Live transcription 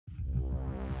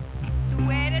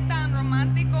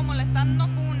romántico molestando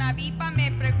con una pipa.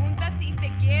 Me pregunta si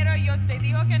te quiero. Yo te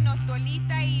digo que no estoy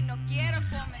lista y no quiero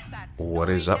comenzar. What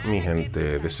is up, mi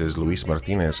gente? This is Luis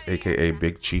Martinez, aka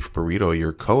Big Chief Burrito,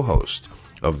 your co-host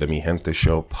of the Mi Gente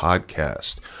Show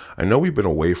podcast. I know we've been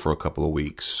away for a couple of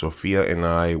weeks. Sofia and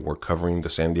I were covering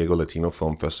the San Diego Latino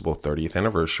Film Festival 30th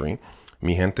anniversary.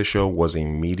 Mi Gente Show was a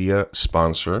media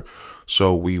sponsor,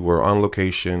 so we were on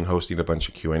location hosting a bunch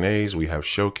of Q&As. We have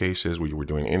showcases. We were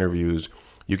doing interviews.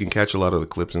 You can catch a lot of the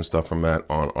clips and stuff from that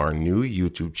on our new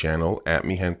YouTube channel at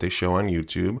Mi Gente Show on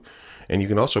YouTube. And you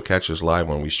can also catch us live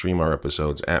when we stream our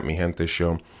episodes at Mi Gente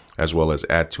Show, as well as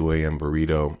at 2 a.m.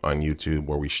 Burrito on YouTube,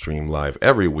 where we stream live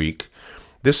every week.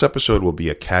 This episode will be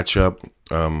a catch-up.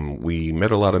 We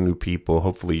met a lot of new people.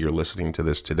 Hopefully you're listening to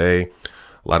this today.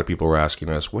 A lot of people were asking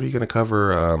us, what are you going to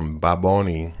cover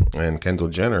Baboni and Kendall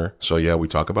Jenner? So yeah, we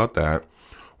talk about that.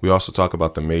 We also talk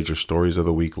about the major stories of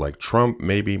the week, like Trump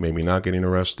maybe not getting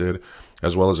arrested,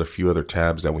 as well as a few other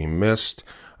tabs that we missed.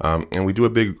 And we do a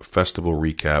big festival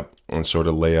recap and sort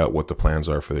of lay out what the plans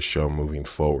are for the show moving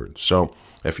forward. So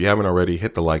if you haven't already,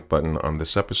 hit the like button on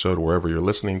this episode, wherever you're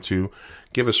listening to.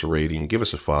 Give us a rating, give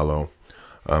us a follow.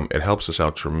 It helps us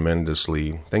out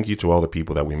tremendously. Thank you to all the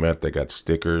people that we met that got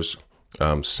stickers.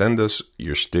 Send us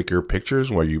your sticker pictures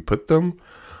where you put them.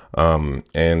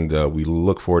 And we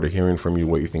look forward to hearing from you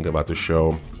what you think about the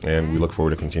show. And we look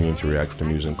forward to continuing to react to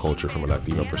news and culture from a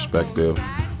Latino perspective.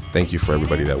 Thank you for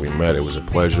everybody that we met. It was a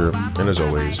pleasure. And as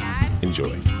always,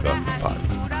 enjoy the pod.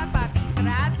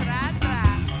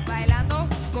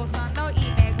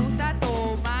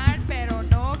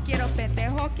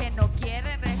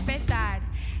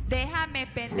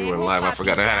 We went live. I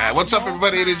forgot. What's up,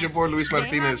 everybody? It is your boy, Luis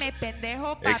Martinez,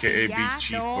 a.k.a. Big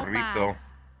Chief Burrito,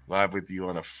 live with you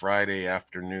on a Friday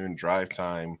afternoon drive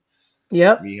time.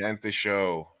 Yep. Mi Gente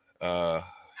Show,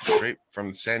 straight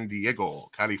from San Diego,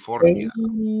 California.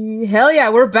 Hell yeah,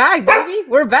 we're back, baby.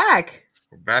 We're back.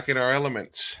 We're back in our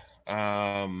element.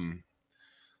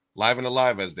 Live and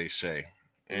alive, as they say.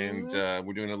 And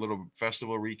we're doing a little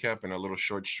festival recap and a little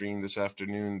short stream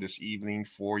this evening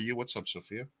for you. What's up,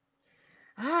 Sofia?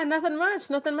 Nothing much,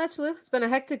 Lou. It's been a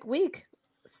hectic week.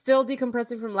 Still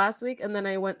decompressing from last week, and then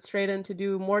I went straight in to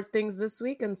do more things this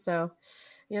week. And so,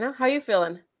 how you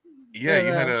feeling?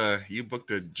 Yeah, you booked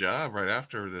a job right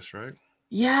after this, right?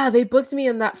 Yeah, they booked me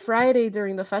in that Friday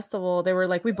during the festival. They were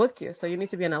like, "We booked you, so you need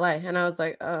to be in LA." And I was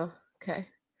like, "Oh, okay."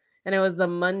 And it was the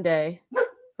Monday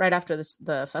right after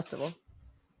the festival.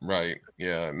 Right.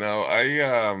 Yeah. No,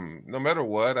 I no matter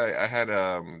what, I had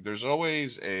there's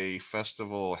always a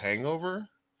festival hangover.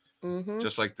 Mm-hmm.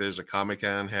 Just like there's a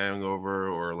Comic-Con hangover,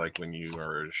 or like when you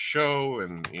are at a show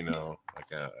and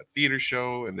like a theater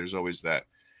show, and there's always that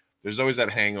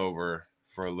hangover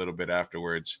for a little bit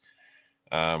afterwards,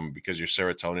 because your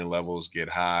serotonin levels get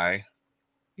high.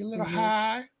 Get a little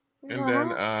high.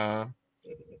 And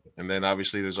then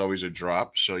obviously there's always a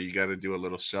drop, so you got to do a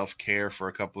little self-care for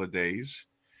a couple of days.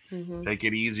 Mm-hmm. Take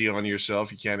it easy on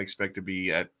yourself. You can't expect to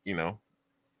be at,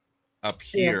 up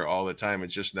here all the time.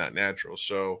 It's just not natural.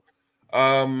 So,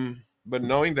 but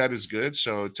knowing that is good.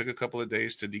 So it took a couple of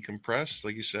days to decompress,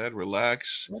 like you said,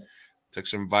 relax, took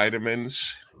some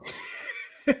vitamins.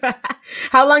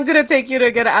 How long did it take you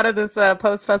to get out of this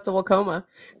post-festival coma?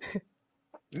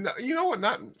 No, you know what?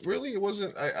 Not really. It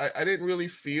wasn't, I didn't really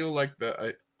feel like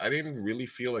I didn't really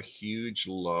feel a huge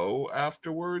low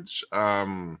afterwards.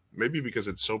 Maybe because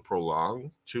it's so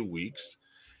prolonged, 2 weeks,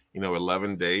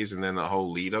 11 days, and then the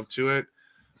whole lead up to it.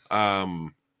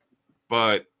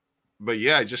 But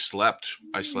yeah, I just slept.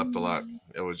 I slept a lot.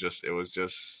 It was just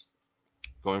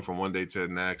going from one day to the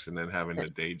next, and then having a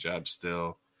day job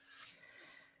still.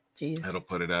 Jeez. That'll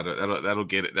put it out. That'll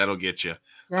get it. That'll get you.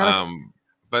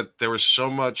 But there was so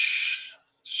much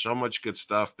good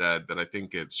stuff that I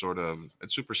think it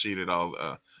superseded all.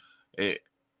 It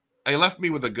left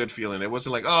me with a good feeling. It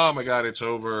wasn't like, oh my God, it's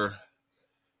over.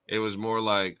 It was more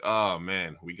like, oh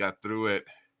man, we got through it,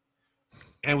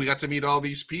 and we got to meet all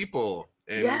these people,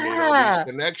 and we made all these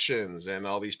connections, and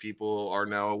all these people are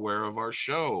now aware of our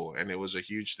show, and it was a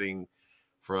huge thing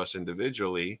for us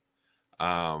individually,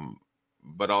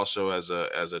 but also as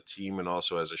a team and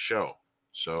also as a show.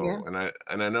 So, and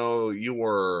I know you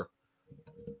were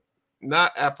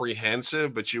not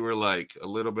apprehensive, but you were like a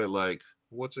little bit like,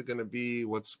 what's it going to be?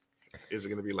 Is it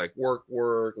going to be like work?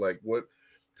 Like what?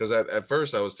 Because at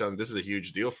first I was telling, this is a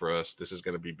huge deal for us. This is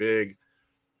going to be big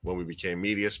when we became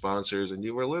media sponsors, and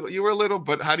you were a little,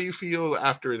 but how do you feel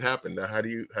after it happened? How do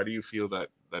you feel that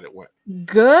it went?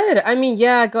 Good. I mean,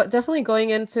 yeah, definitely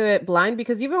going into it blind,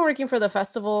 because you've been working for the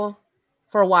festival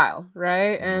for a while,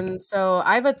 right? Mm-hmm. And so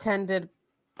I've attended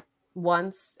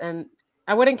once, and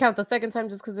I wouldn't count the second time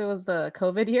just because it was the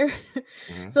COVID year.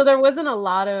 Mm-hmm. So there wasn't a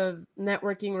lot of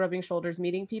networking, rubbing shoulders,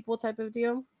 meeting people type of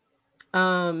deal.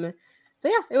 So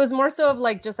yeah, it was more so of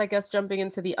like just I guess jumping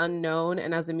into the unknown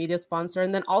and as a media sponsor,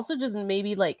 and then also just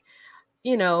maybe like,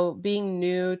 being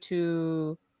new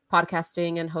to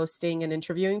podcasting and hosting and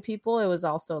interviewing people. It was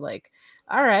also like,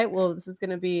 all right, well, this is going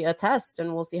to be a test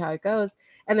and we'll see how it goes.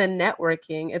 And then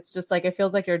networking, it's just like it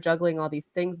feels like you're juggling all these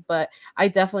things, but I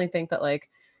definitely think that like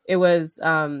it was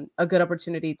a good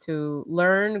opportunity to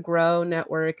learn, grow,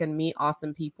 network, and meet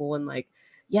awesome people. And like,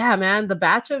 yeah, man, the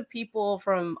batch of people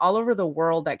from all over the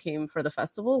world that came for the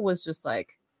festival was just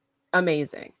like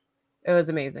amazing. It was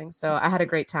amazing. So I had a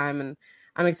great time, and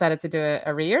I'm excited to do it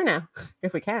every year now,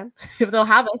 if we can, if they'll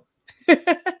have us.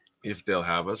 If they'll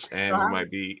have us, and we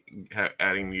might be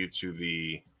adding you to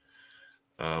the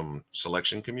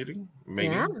selection committee,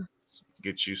 maybe. Yeah.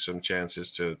 Get you some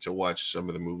chances to watch some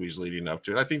of the movies leading up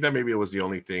to it. I think that maybe it was the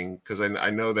only thing, because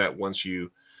I know that once you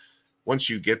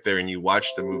get there and you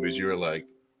watch the movies, you're like,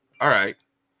 all right.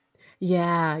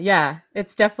 Yeah.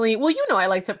 It's definitely, well, I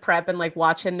like to prep and like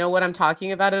watch and know what I'm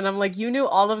talking about. And I'm like, you knew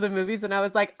all of the movies. And I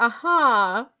was like,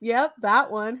 yep,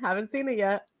 that one. Haven't seen it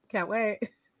yet. Can't wait.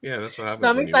 Yeah, that's what happens. So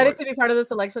I'm excited to be part of the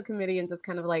selection committee and just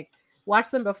kind of like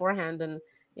watch them beforehand. And,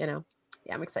 yeah,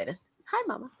 I'm excited. Hi,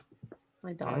 Mama.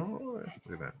 My dog. Oh,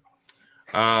 look at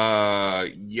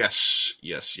that. Yes.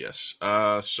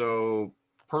 So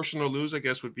personal lose, I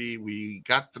guess, would be we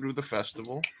got through the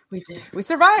festival. We did. We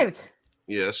survived.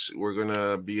 Yes, we're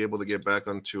gonna be able to get back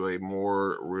onto a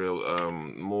more real,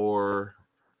 more.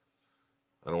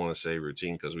 I don't want to say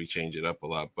routine because we change it up a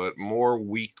lot, but more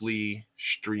weekly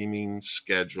streaming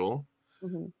schedule.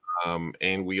 Mm-hmm.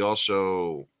 And we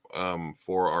also,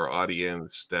 for our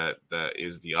audience that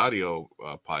is the audio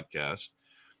podcast,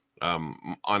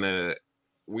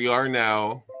 we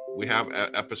have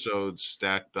episodes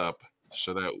stacked up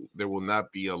so that there will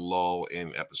not be a lull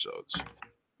in episodes.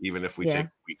 Even if we take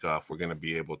a week off, we're going to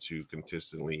be able to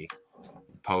consistently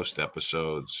post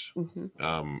episodes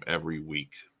every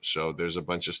week. So there's a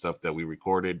bunch of stuff that we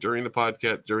recorded during the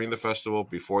podcast, during the festival,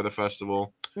 before the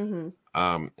festival, and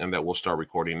that we'll start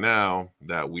recording now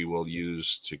that we will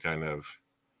use to kind of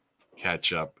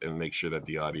catch up and make sure that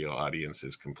the audio audience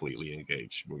is completely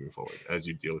engaged moving forward as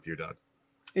you deal with your dog.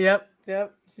 Yep.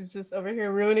 She's just over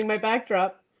here ruining my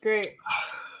backdrop. It's great.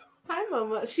 Hi,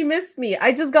 Mama. She missed me.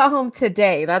 I just got home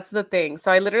today. That's the thing. So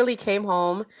I literally came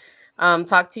home,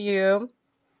 talked to you,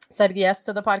 said yes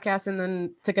to the podcast, and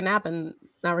then took a nap, and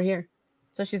now we're here.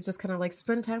 So she's just kind of like,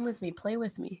 spend time with me, play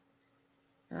with me.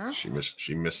 Huh? She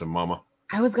missed a mama.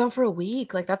 I was gone for a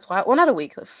week. Like, that's why. Well, not a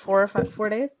week, like 4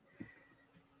 days.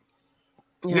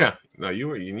 Yeah. No,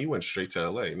 you went straight to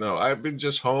LA. No, I've been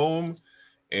just home,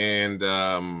 and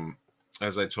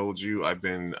as I told you, I've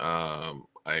been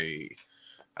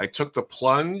I took the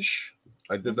plunge.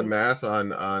 I did the math on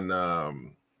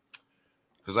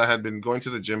because I had been going to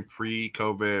the gym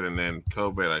pre-COVID, and then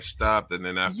COVID I stopped, and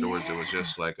then afterwards it was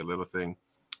just like a little thing,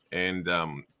 and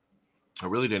I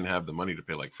really didn't have the money to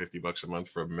pay like $50 a month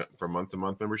for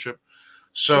month-to-month membership.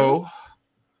 So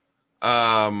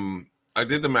I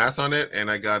did the math on it,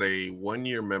 and I got a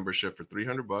 1-year membership for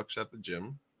 $300 at the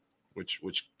gym,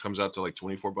 which comes out to like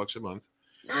 $24 a month.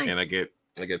 Nice. And I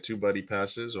get 2 buddy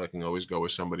passes, so I can always go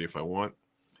with somebody if I want.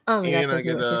 Oh, and I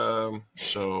get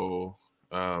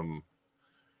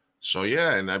so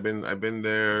yeah, and I've been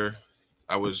there.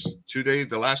 I was 2 days.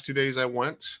 The last 2 days I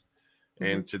went,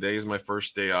 and today is my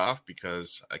first day off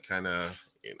because I kind of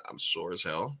I'm sore as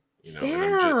hell.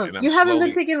 Damn, you haven't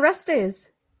been taking rest days.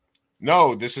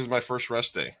 No, this is my first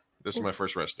rest day. This is my Nice.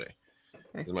 first rest day.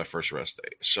 This is my first rest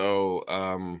day. So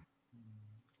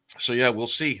so yeah, we'll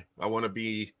see.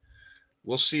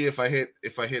 We'll see if I hit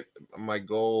my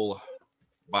goal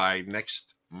by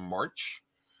next March.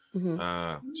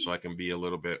 So I can be a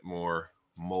little bit more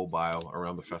mobile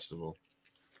around the festival.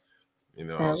 I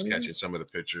was catching some of the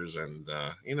pictures, and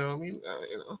the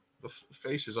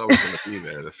face is always going to be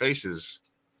there. The face is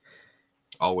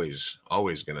always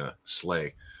going to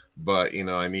slay. But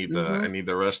I need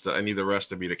the rest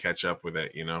to be to catch up with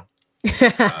it.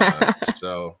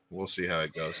 So we'll see how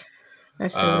it goes. I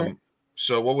feel it.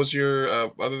 So what was your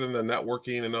other than the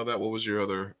networking and all that? What was your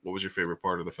favorite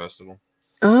part of the festival?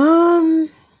 Oh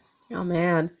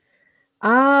man.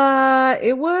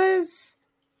 It was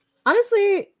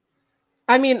honestly,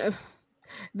 I mean,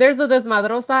 there's the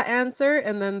desmadrosa answer,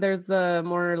 and then there's the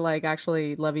more like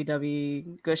actually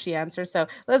lovey-dovey gushy answer. So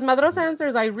the desmadrosa answer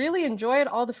is I really enjoyed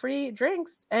all the free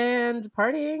drinks and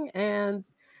partying and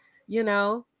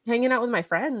hanging out with my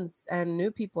friends and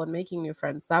new people and making new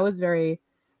friends. That was very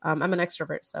I'm an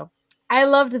extrovert, so I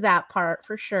loved that part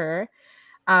for sure.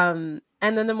 And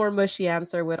then the more mushy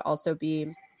answer would also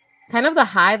be kind of the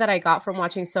high that I got from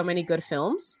watching so many good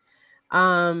films.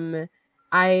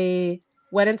 I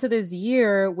went into this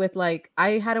year with like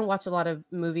I hadn't watched a lot of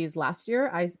movies last year.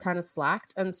 I kind of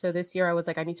slacked, and so this year I was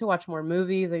like, I need to watch more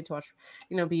movies. I need to watch,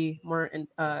 be more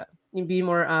be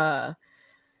more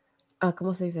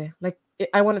 ¿cómo se dice? Like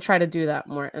I want to try to do that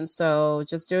more. And so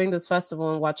just doing this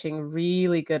festival and watching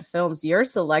really good films, your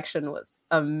selection was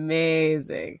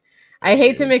amazing. I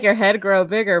hate to make your head grow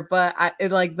bigger, but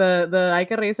like the Ike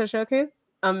Risa showcase,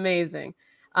 amazing.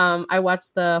 I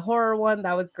watched the horror one,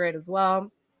 that was great as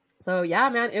well. So yeah,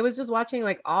 man, it was just watching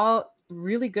like all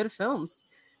really good films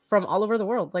from all over the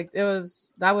world. Like that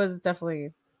was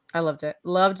definitely, I loved it.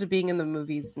 Loved being in the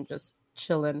movies and just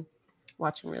chilling,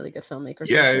 watching really good filmmakers.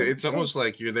 Yeah, it's almost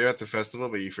like you're there at the festival,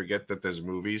 but you forget that there's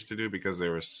movies to do because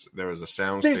there was a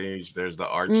sound stage, there's the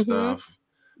art stuff.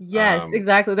 Yes,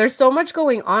 exactly. There's so much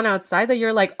going on outside that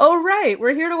you're like, oh right,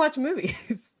 we're here to watch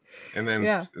movies. And then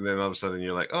all of a sudden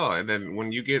you're like, oh, and then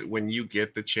when you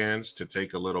get the chance to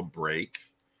take a little break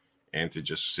and to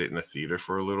just sit in a theater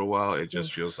for a little while, it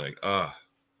just feels like,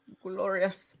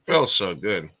 glorious. Feels so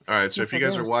good. All right, so if you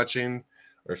guys are watching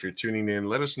or if you're tuning in,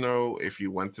 let us know if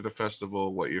you went to the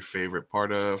festival, what your favorite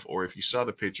part of, or if you saw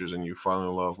the pictures and you fell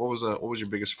in love. What was your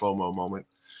biggest FOMO moment?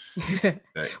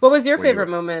 What was your favorite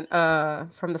moment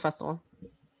from the festival?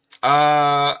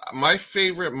 My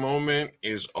favorite moment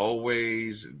is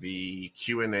always the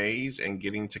Q&As and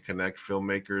getting to connect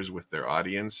filmmakers with their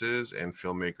audiences and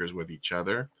filmmakers with each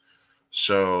other.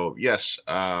 So yes,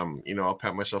 I'll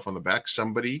pat myself on the back.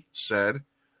 Somebody said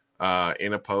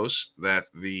in a post that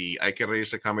the Ike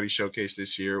Reyes Comedy Showcase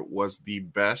this year was the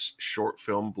best short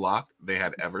film block they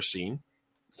had ever seen.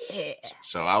 Yeah.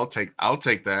 So I'll take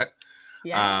that.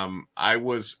 Yeah. I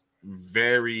was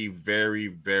very, very,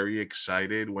 very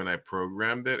excited when I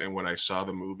programmed it and when I saw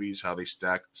the movies, how they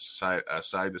stacked side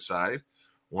to side,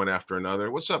 one after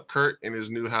another. What's up, Kurt, in his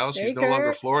new house? He's no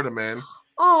longer Florida man.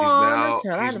 Oh,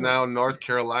 he's now North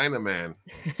Carolina man.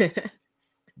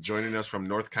 Joining us from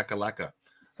North Kakalaka.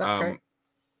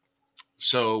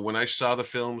 So when I saw the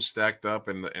film stacked up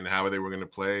and how they were going to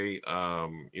play,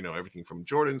 everything from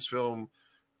Jordan's film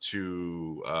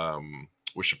to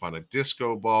Wish Upon a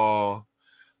Disco Ball,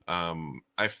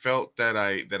 I felt that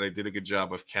I did a good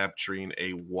job of capturing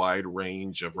a wide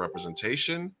range of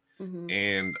representation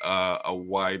and a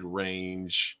wide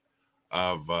range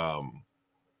of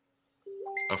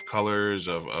colors,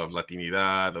 of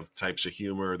Latinidad, of types of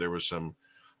humor. There was some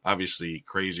obviously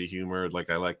crazy humor like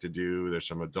I like to do. There's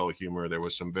some adult humor. There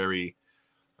was some very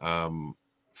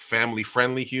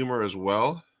family-friendly humor as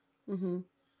well.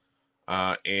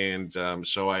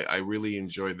 So I really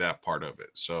enjoyed that part of it.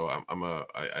 So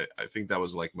I think that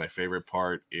was like my favorite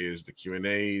part is the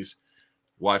Q&As,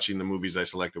 watching the movies I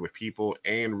selected with people,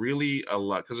 and really a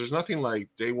lot, because there's nothing like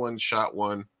day one, shot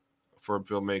one for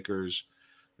filmmakers.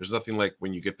 There's nothing like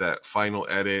when you get that final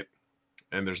edit,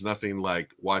 and there's nothing like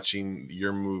watching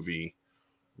your movie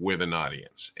with an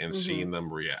audience and seeing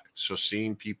them react. So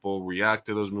seeing people react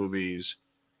to those movies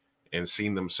and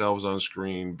seeing themselves on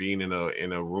screen, being in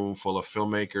a room full of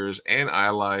filmmakers and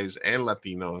allies and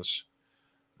Latinos,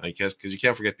 I guess, because you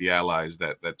can't forget the allies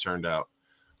that turned out.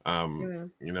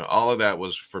 All of that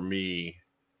was for me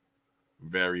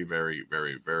very, very,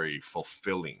 very, very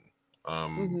fulfilling.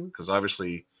 Because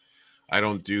obviously I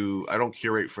don't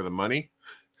curate for the money.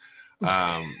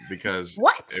 Because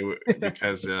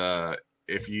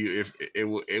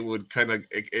it would kind of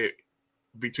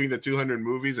between the 200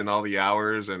 movies and all the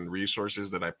hours and resources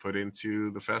that I put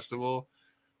into the festival,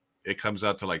 it comes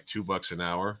out to like $2 an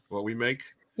hour what we make.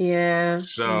 Yeah.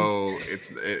 So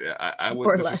I would,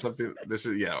 or less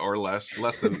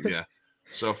than, yeah.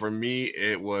 So for me,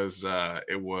 it's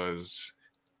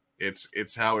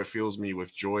how it fills me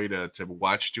with joy to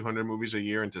watch 200 movies a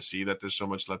year and to see that there's so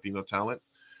much Latino talent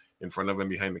in front of and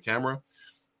behind the camera.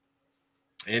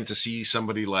 And to see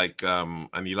somebody like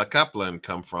Anila Kaplan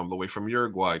come all the way from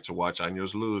Uruguay to watch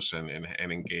Años Luz and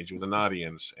engage with an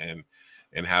audience and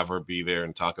have her be there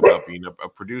and talk about being a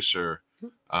producer,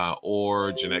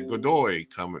 or Jeanette Godoy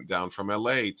coming down from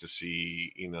LA to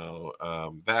see,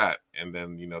 that. And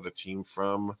then, the team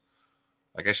from,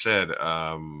 like I said,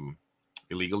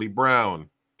 Illegally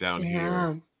Brown down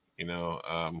here,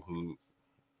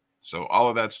 so all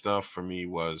of that stuff for me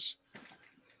was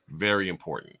very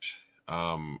important.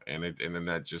 And then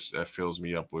that fills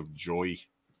me up with joy.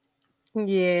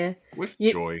 Yeah.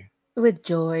 Joy. With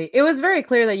joy. It was very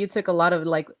clear that you took a lot of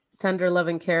tender love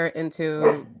and care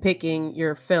into picking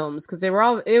your films, because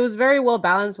it was very well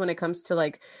balanced when it comes to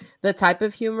like the type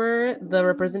of humor, the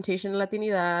representation of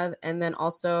Latinidad, and then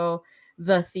also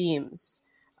the themes.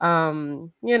 There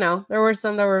were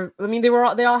some that were, I mean, they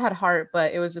all had heart,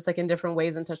 but it was just like in different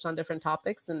ways and touched on different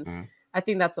topics, and I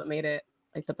think that's what made it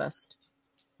like the best.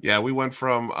 Yeah, we went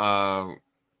from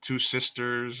two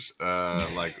sisters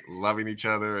like loving each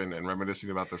other and reminiscing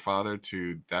about their father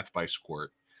to death by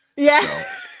squirt. Yeah.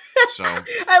 So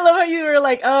I love how you were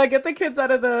like, "Oh, get the kids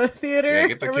out of the theater." Yeah,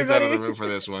 get the kids out of the room for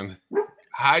this one.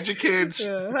 Hide your kids.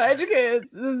 Yeah, hide your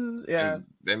kids. This is And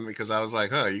then because I was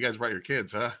like, "Huh, you guys brought your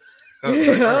kids, huh?" I was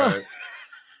like, all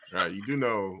right. You do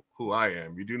know who I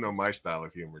am. You do know my style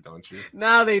of humor, don't you?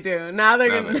 Now they do. Now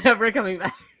they're never coming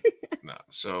back. No.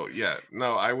 So yeah,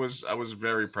 no, I was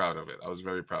very proud of it. I was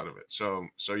very proud of it. So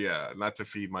yeah, not to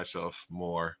feed myself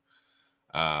more,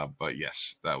 but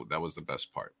yes, that was the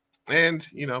best part. And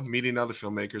meeting other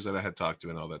filmmakers that I had talked to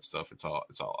and all that stuff. It's all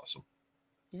awesome.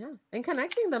 Yeah, and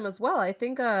connecting them as well. I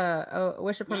think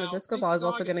Wish Upon a Disco Ball is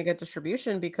also going to get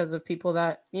distribution because of people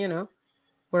that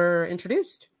were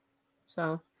introduced.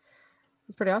 So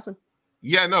it's pretty awesome.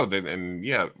 Yeah, no,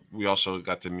 we also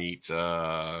got to meet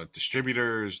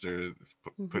distributors.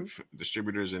 Put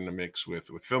distributors in the mix with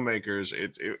filmmakers.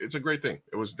 It's a great thing.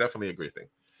 It was definitely a great thing.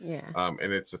 Yeah.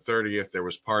 And it's the 30th. There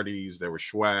was parties. There was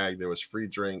swag. There was free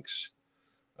drinks.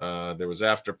 There was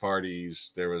after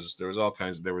parties. There was all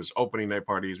kinds. There was opening night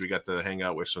parties. We got to hang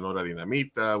out with Sonora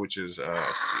Dinamita, which is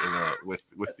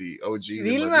with the OG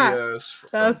Vilma.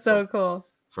 That's so cool.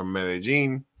 From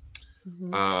Medellin.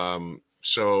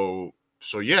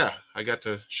 So yeah, I got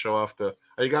to show off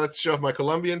my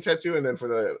Colombian tattoo, and then for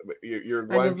the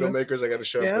Uruguayan filmmakers, I got to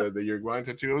show off the Uruguayan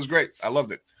tattoo. It was great. I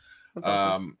loved it. That's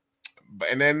awesome.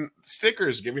 And then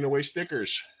giving away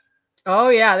stickers. Oh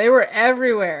yeah, they were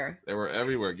everywhere.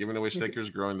 Giving away stickers,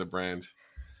 growing the brand.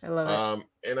 I love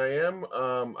it. And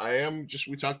I am just,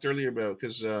 we talked earlier about,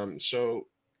 because so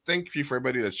thank you for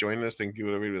everybody that's joining us. Thank you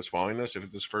for everybody that's following us. If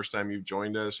it's the first time you've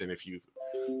joined us, and if you've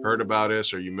heard about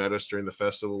us or you met us during the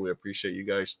festival, we appreciate you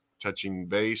guys touching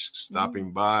base,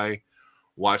 stopping by,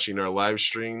 watching our live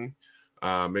stream.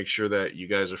 Make sure that you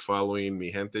guys are following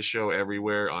Mi Gente Show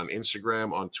everywhere, on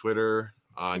Instagram, on Twitter,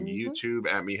 on YouTube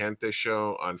at Mi Gente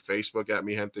Show, on Facebook at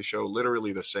Mi Gente Show,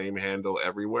 literally the same handle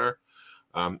everywhere.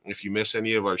 If you miss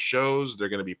any of our shows, they're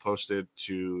going to be posted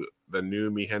to the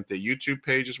new Mi Gente YouTube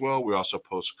page as well. We also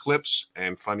post clips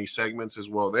and funny segments as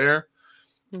well there.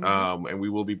 And we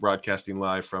will be broadcasting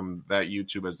live from that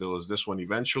YouTube as well as this one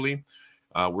eventually.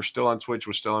 We're still on Twitch.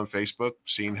 We're still on Facebook,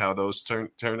 seeing how those turn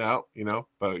out,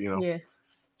 but yeah.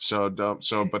 So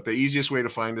but the easiest way to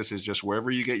find us is just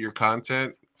wherever you get your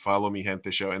content, follow Mi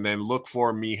Gente Show, and then look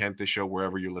for Mi Gente Show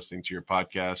wherever you're listening to your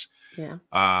podcast. Yeah.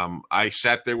 I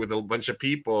sat there with a bunch of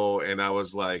people, and I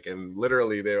was like, and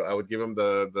literally I would give them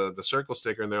the circle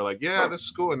sticker, and they're like, yeah, this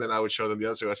is cool. And then I would show them the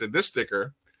other sticker. I said, this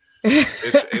sticker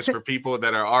is for people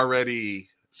that are already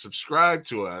subscribed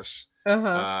to us.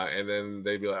 And then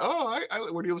they'd be like, oh,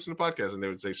 where do you listen to podcasts? And they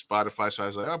would say Spotify. So I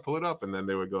was like, oh, pull it up. And then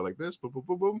they would go like this, boom, boom,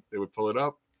 boom, boom. They would pull it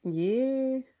up.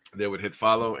 Yeah. They would hit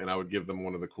follow, and I would give them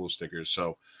one of the cool stickers.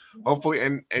 So hopefully,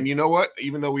 and you know what?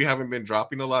 Even though we haven't been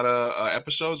dropping a lot of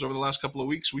episodes over the last couple of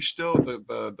weeks, we still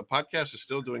the podcast is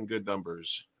still doing good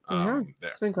numbers.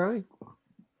 It's been growing.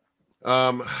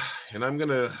 And I'm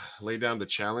gonna lay down the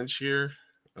challenge here.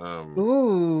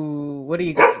 Ooh, what are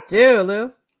you gonna do,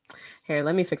 Lou? Here,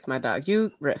 let me fix my dog.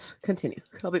 You riff. Continue.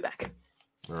 I'll be back.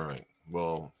 All right.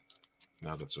 Well,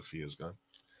 now that Sophia's gone.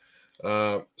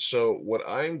 So what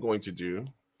I'm going to do,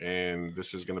 and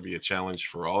this is going to be a challenge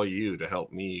for all you to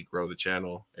help me grow the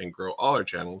channel and grow all our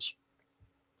channels,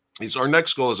 is our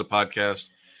next goal as a podcast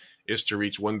is to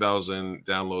reach 1,000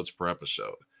 downloads per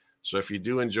episode. So if you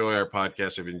do enjoy our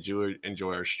podcast, if you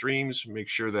enjoy our streams, make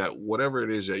sure that whatever it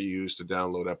is that you use to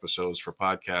download episodes for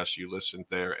podcasts, you listen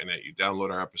there, and that you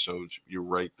download our episodes, you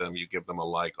rate them, you give them a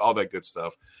like, all that good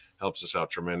stuff helps us out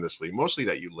tremendously. Mostly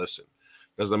that you listen,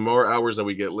 because the more hours that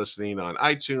we get listening on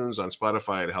iTunes, on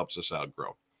Spotify, it helps us out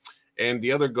grow. And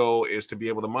the other goal is to be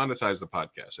able to monetize the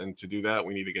podcast. And to do that,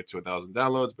 we need to get to 1,000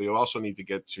 downloads, but you also need to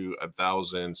get to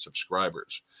 1,000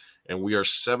 subscribers. And we are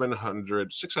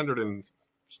 600 and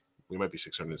we might be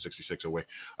 666 away.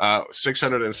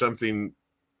 600 and something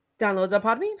downloads on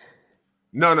Podbean?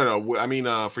 No. I mean,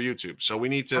 for YouTube. So we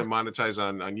need to monetize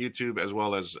on YouTube as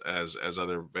well as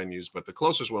other venues. But the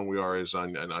closest one we are is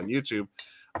on YouTube.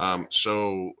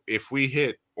 So if we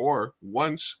hit, or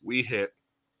once we hit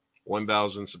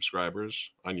 1,000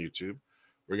 subscribers on YouTube,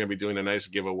 we're going to be doing a nice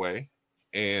giveaway.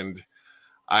 And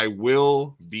I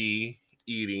will be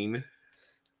eating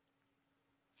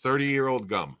 30-year-old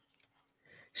gum.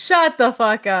 Shut the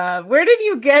fuck up. Where did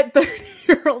you get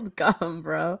 30-year-old gum,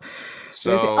 bro?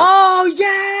 So, oh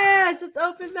yes, let's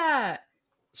open that.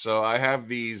 So I have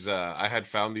these. I had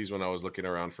found these when I was looking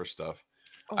around for stuff.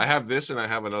 Oh. I have this, and I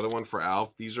have another one for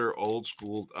Alf. These are old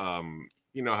school.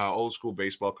 You know how old school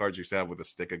baseball cards used to have with a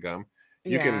stick of gum.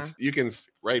 You can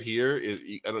right here is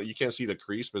you can't see the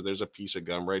crease, but there's a piece of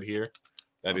gum right here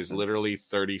that is literally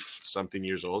 30 something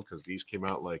years old because these came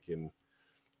out like in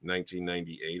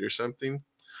 1998 or something.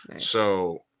 Nice.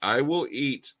 So I will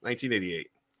eat 1988.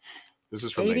 This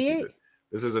is from 88.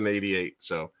 This is an 88.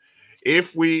 So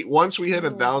once we hit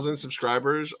 1,000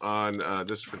 subscribers on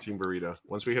this is for Team Burrito.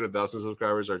 Once we hit 1,000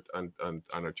 subscribers on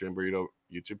our Team Burrito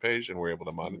YouTube page and we're able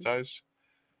to monetize,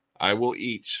 I will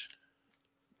eat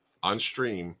on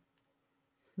stream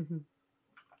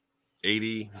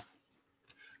 80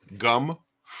 gum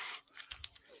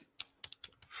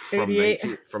from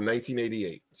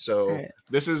 1988. So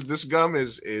this gum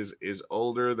is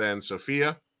older than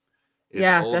Sofia.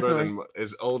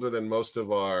 It's older than most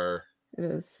of our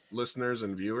listeners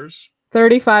and viewers.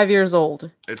 35 years old.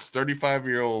 It's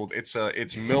 35-year-old. It's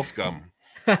MILF gum.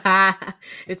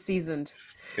 It's seasoned.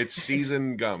 It's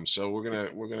seasoned gum. So we're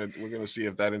gonna see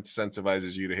if that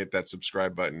incentivizes you to hit that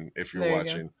subscribe button if you're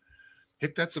watching.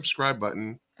 Hit that subscribe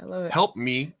button. I love it. Help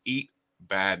me eat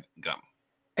bad gum.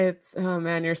 It's oh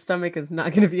man, your stomach is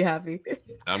not gonna be happy.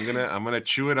 I'm gonna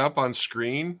chew it up on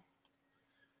screen,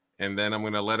 and then I'm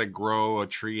gonna let it grow a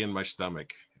tree in my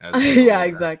stomach. Yeah,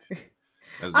 exactly.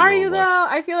 Are you though?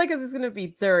 I feel like it's gonna be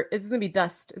dirt. It's gonna be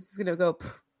dust. It's gonna go.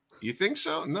 You think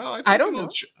so? No, I don't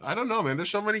know. I don't know, man. There's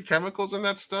so many chemicals in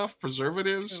that stuff,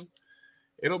 preservatives.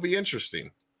 It'll be interesting.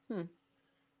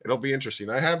 It'll be interesting.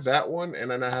 I have that one, and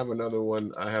then I have another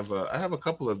one. I have a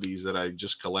couple of these that I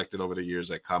just collected over the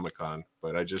years at Comic-Con.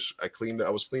 But I was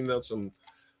cleaning out some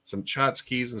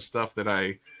tchotchkes and stuff that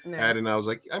I had, and I was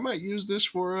like, I might use this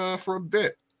for a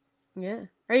bit. Yeah.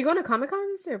 Are you going to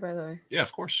Comic-Con this year, by the way? Yeah,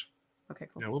 of course. Okay,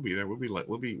 cool. Yeah, we'll be there. We'll be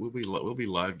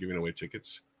live giving away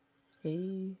tickets.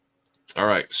 Hey. All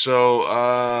right. So,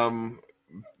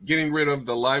 getting rid of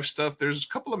the live stuff. There's a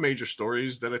couple of major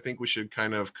stories that I think we should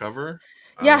kind of cover.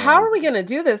 Yeah, how are we gonna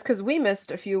do this? Because we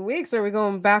missed a few weeks. Are we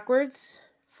going backwards?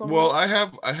 Well, I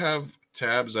have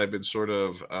tabs. I've been sort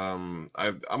of. I'm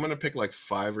gonna pick like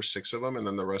 5 or 6 of them, and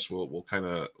then the rest we'll kind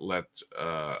of let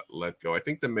go. I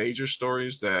think the major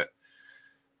stories that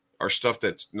are stuff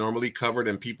that's normally covered,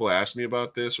 and people asked me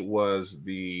about this, was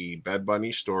the Bad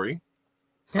Bunny story.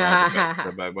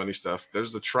 The Bad Bunny stuff.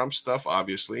 There's the Trump stuff,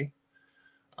 obviously.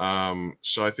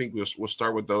 So I think we'll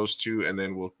start with those two, and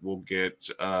then we'll get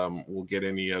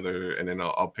any other, and then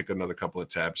I'll pick another couple of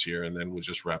tabs here, and then we'll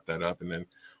just wrap that up, and then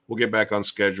we'll get back on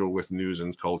schedule with news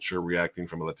and culture, reacting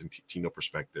from a Latino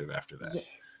perspective after that.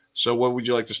 Yes. So what would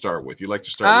you like to start with? You like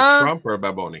to start with Trump or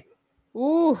Bad Bunny?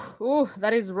 Ooh,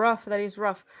 that is rough. Let's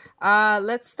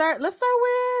start with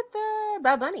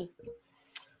Bad Bunny.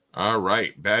 All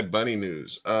right, Bad Bunny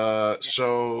news.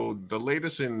 So the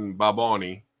latest in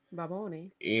Baboni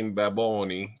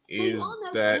is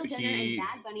that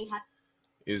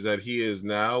he is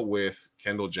now with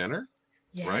Kendall Jenner.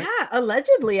 Yeah, right?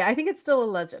 Allegedly. I think it's still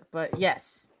alleged, but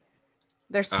yes,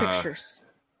 there's pictures.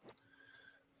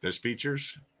 There's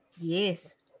pictures.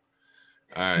 Yes.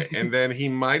 All right, and then he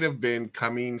might have been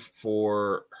coming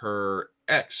for her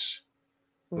ex,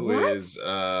 who is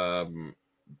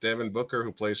Devin Booker,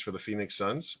 who plays for the Phoenix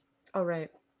Suns. Oh,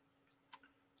 right.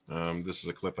 This is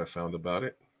a clip I found about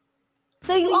it.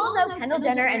 So you all know Kendall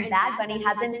Jenner and Bad Bunny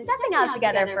have been stepping out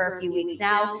together for a few weeks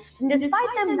now. And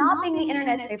despite them not being the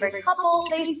internet's favorite couple,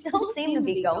 they still seem to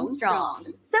be going strong.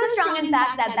 So strong, in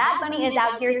fact, that Bad Bunny is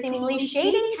out here seemingly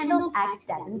shading Kendall's ex,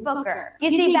 Devin Booker. You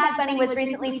see, Bad Bunny was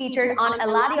recently featured on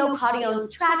Eladio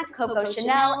Carrion's track, Coco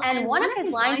Chanel, and one of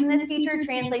his lines in this feature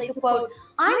translates to, quote,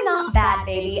 "I'm not bad,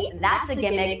 baby, that's a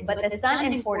gimmick, but the sun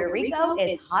in Puerto Rico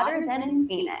is hotter than in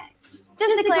Phoenix."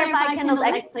 Just to clarify, Kendall's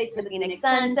ex plays for the Phoenix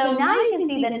Suns, so now you can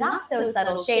see the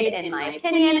not-so-subtle shade, in my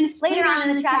opinion. Later on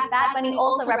in the track, Bad Bunny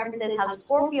also references how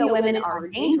Scorpio women are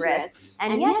dangerous.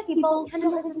 And yes, people,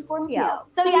 Kendall is a Scorpio.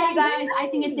 So yeah, you guys, I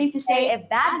think it's safe to say if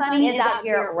Bad Bunny is out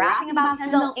here rapping about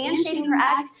Kendall and shading her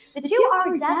ex, the two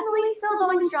are definitely still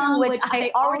going strong, which I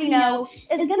already know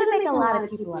is going to make a lot of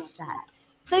people upset.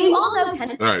 So you all know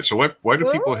Kendall. All right, so why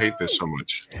do people hate this so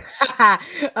much?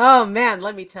 Oh, man,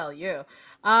 let me tell you.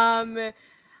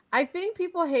 I think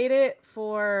people hate it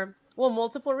for,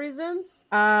 multiple reasons.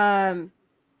 The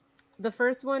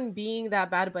first one being that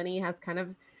Bad Bunny has kind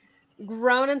of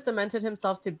grown and cemented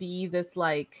himself to be this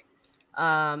like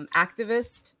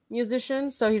activist musician.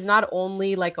 So he's not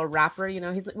only like a rapper, you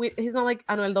know, he's not like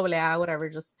Anuel AA, whatever,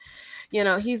 just, you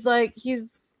know, he's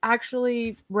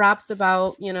actually raps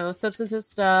about, you know, substantive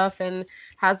stuff, and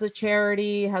has a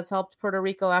charity, has helped Puerto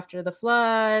Rico after the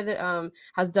flood,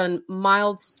 has done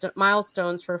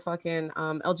milestones for fucking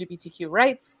LGBTQ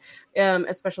rights,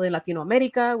 especially in Latino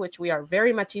America, which we are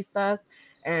very machistas,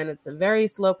 and it's a very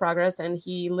slow progress. And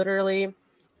he literally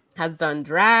has done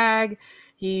drag.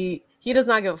 He does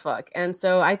not give a fuck. And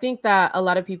so I think that a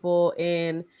lot of people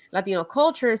in Latino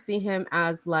culture see him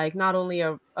as like not only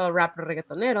a rapper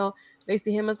reggaetonero, they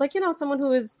see him as like, you know, someone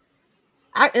who is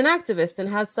an activist and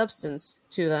has substance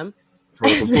to them. Por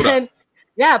la cultura. Then,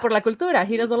 yeah, por la cultura.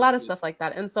 He does a lot of stuff like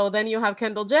that. And so then you have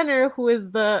Kendall Jenner, who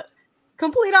is the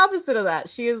complete opposite of that.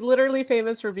 She is literally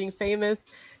famous for being famous.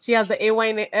 She has the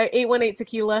 818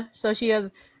 tequila. So she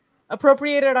has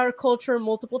appropriated our culture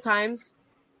multiple times.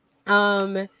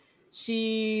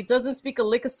 She doesn't speak a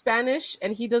lick of Spanish,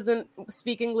 and he doesn't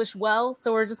speak English well.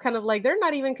 So we're just kind of like, they're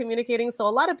not even communicating. So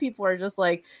a lot of people are just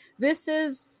like, this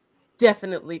is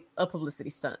definitely a publicity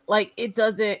stunt. Like, it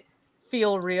doesn't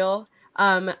feel real.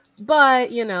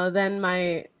 But you know, then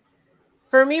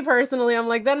for me personally, I'm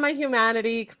like, then my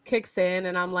humanity kicks in,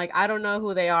 and I'm like, I don't know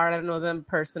who they are. I don't know them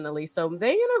personally. So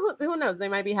they, you know, who knows? They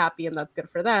might be happy, and that's good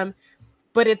for them.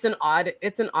 But it's an odd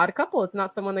couple. It's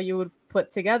not someone that you would put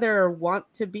together or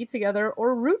want to be together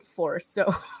or root for.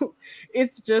 So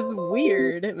it's just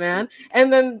weird, man.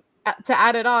 And then to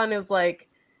add it on is like,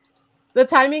 the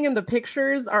timing and the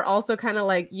pictures are also kind of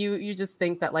like, you just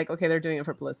think that like, okay, they're doing it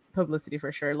for publicity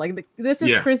for sure. Like this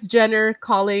is Kris Jenner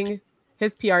calling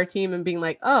his PR team and being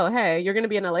like, oh, hey, you're going to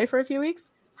be in LA for a few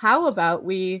weeks. How about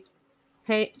we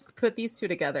put these two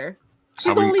together?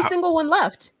 She's the only single one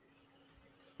left.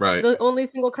 Right. The only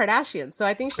single Kardashian. So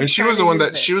I think she was the one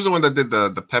that did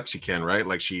the Pepsi can, right?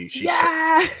 Like she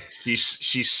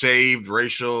saved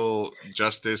racial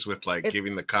justice with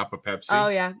giving the cop a Pepsi. Oh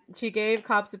yeah. She gave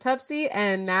cops a Pepsi,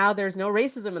 and now there's no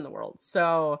racism in the world.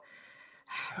 So,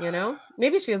 you know,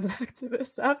 maybe she is an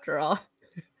activist after all.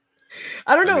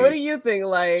 I don't know. What do you think?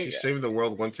 Like, she saved the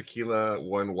world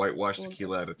one whitewashed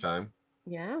tequila at a time.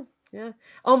 Yeah. Yeah.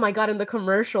 Oh my God. In the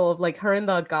commercial of like her in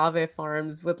the agave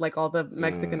farms with like all the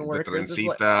Mexican workers. The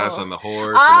trencitas on the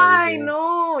horse. I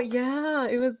know. Yeah.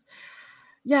 It was.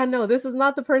 Yeah. No, this is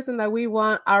not the person that we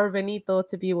want our Benito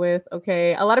to be with.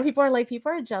 Okay. A lot of people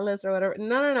are jealous or whatever.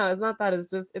 No. It's not that.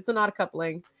 It's an odd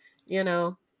coupling. You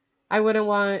know, I wouldn't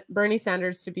want Bernie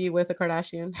Sanders to be with a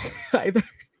Kardashian either.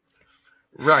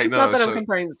 Right. No, not that I'm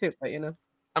comparing the two, but you know.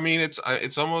 I mean,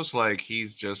 it's almost like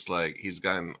he's just like, he's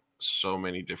gotten so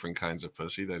many different kinds of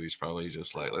pussy that he's probably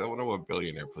just like, I wonder what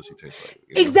billionaire pussy tastes like.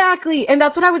 You know? Exactly. And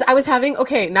that's what I was having.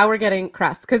 Okay, now we're getting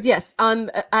crass. Because yes,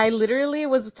 I literally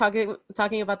was talking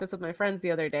about this with my friends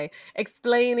the other day,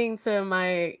 explaining to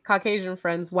my Caucasian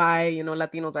friends why, you know,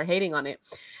 Latinos are hating on it.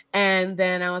 And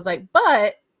then I was like,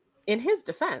 but in his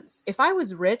defense, if I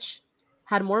was rich,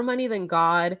 had more money than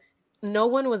God, no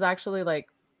one was actually like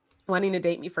wanting to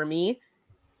date me for me,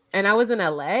 and I was in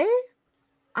LA,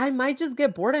 I might just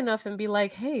get bored enough and be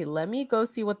like, hey, let me go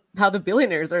see how the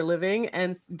billionaires are living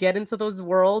and get into those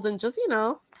worlds and just, you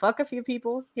know, fuck a few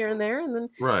people here and there, and then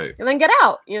and then get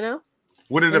out, you know.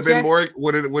 Would it have been more?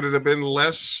 Would it have been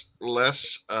less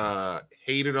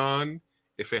hated on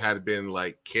if it had been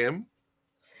like Kim?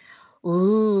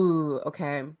 Ooh,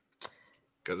 okay.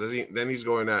 Because then he's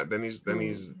going out. Then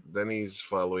he's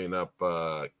following up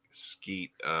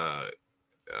Skeet,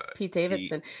 Pete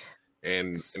Davidson.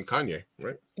 And Kanye,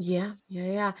 right?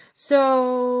 Yeah.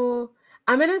 So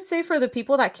I'm gonna say for the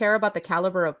people that care about the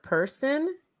caliber of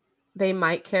person, they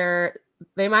might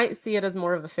see it as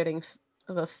more of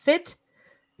a fit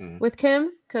with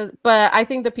Kim. But I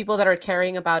think the people that are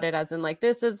caring about it as in like,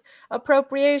 this is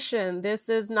appropriation, this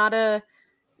is not a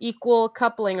equal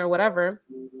coupling or whatever,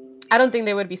 I don't think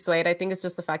they would be swayed. I think it's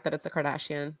just the fact that it's a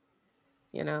Kardashian,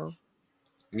 you know.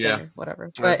 Yeah,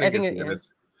 whatever. But I think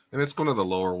it's one of the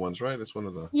lower ones, right? It's one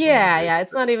of the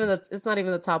It's not even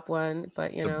the top one,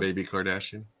 but you know, a baby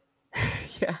Kardashian.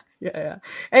 yeah.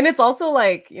 And it's also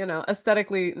like, you know,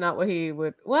 aesthetically not what he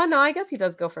would. Well, no, I guess he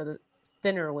does go for the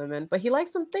thinner women, but he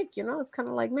likes them thick. You know, it's kind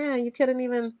of like, man, you couldn't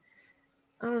even.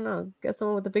 I don't know. Get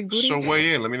someone with a big booty. So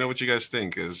weigh in. Let me know what you guys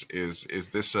think. Is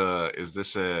this a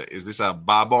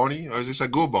baboni or is this a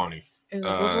gooboni? Is it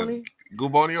gooboni?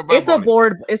 Gooboni or baboni?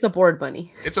 It's a bored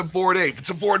bunny. It's a bored ape.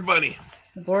 It's a bored bunny.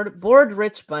 Bored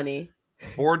rich bunny.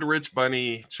 Bored rich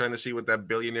bunny trying to see what that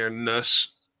billionaire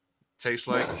nuss tastes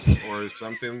like or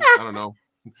something. I don't know.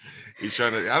 He's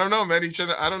trying to. I don't know, man.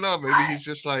 I don't know. Maybe he's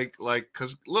just like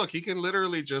because look, he can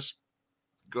literally just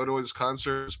go to his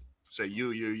concerts, say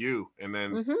you, and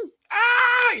then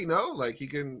Mm-hmm. you know, like he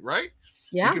can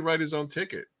Yeah. he can write his own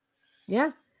ticket.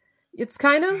 Yeah. It's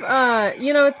kind of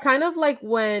you know, it's kind of like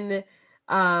when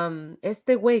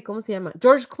este güey, ¿cómo se llama?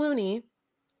 George Clooney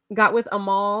got with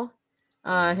Amal,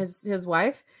 his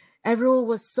wife. Everyone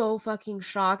was so fucking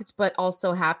shocked, but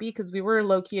also happy because we were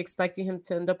low key expecting him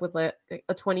to end up with like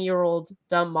a 20-year-old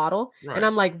dumb model. Right. And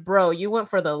I'm like, bro, you went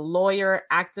for the lawyer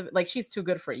active. Like, she's too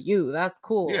good for you. That's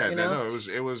cool. Yeah, you know? no, it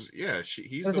was yeah.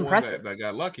 He's was the impressive. one that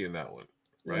got lucky in that one,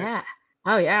 right? Yeah.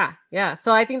 Oh yeah. Yeah.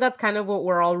 So I think that's kind of what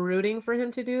we're all rooting for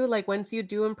him to do. Like, once you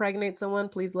do impregnate someone,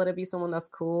 please let it be someone that's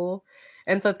cool.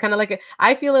 And so it's kind of like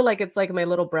I feel it like it's like my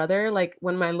little brother. Like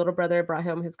when my little brother brought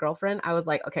home his girlfriend, I was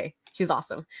like, okay, she's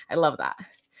awesome. I love that.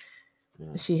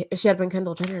 If she had been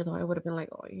Kendall Jenner though, I would have been like,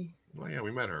 oh. Well, yeah, we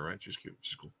met her, right? She's cute.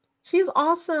 She's cool. She's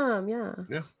awesome. Yeah.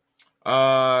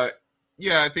 Yeah.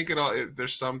 Yeah, I think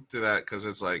there's some to that because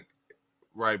it's like,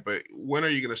 right, but when are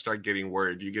you going to start getting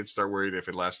worried? You start worried if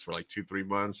it lasts for like 2-3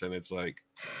 months, and it's like,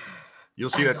 you'll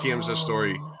see that TMZ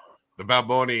story. The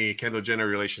Balboni Kendall Jenner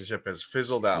relationship has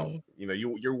fizzled out. You know,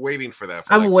 you're waiting for that.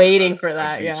 I'm waiting for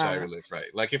that. Yeah.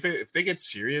 Right. Like if they get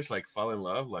serious, like fall in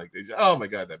love, like oh my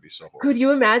god, that'd be so horrible. Could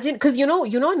you imagine? Because you know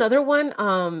another one,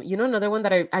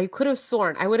 that I could have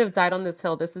sworn I would have died on this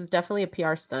hill. This is definitely a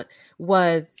PR stunt.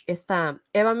 Was esta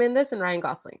Eva Mendes and Ryan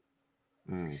Gosling.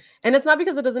 And it's not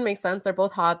because it doesn't make sense. They're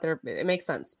both hot. It makes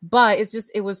sense. But it's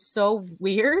just, it was so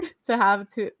weird to have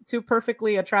two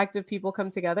perfectly attractive people come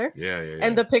together. Yeah.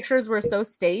 And the pictures were so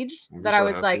staged that I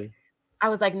was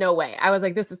like, no way. I was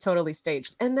like, this is totally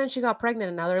staged. And then she got pregnant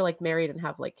and now they're like married and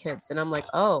have like kids. And I'm like,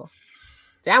 oh,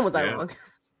 damn, was I wrong?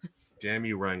 Damn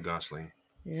you, Ryan Gosling.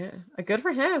 Yeah. Good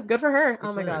for him. Good for her.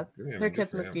 Oh my God. Their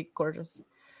kids must be gorgeous.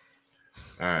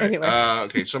 All right. Anyway.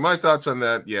 Okay. So my thoughts on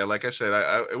that. Yeah, like I said,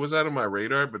 it was out of my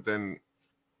radar, but then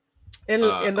in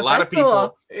the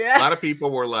festival, a lot of people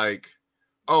were like,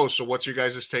 "Oh, so what's your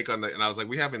guys' take on that?" And I was like,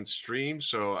 "We haven't streamed,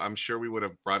 so I'm sure we would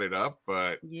have brought it up."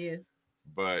 But yeah.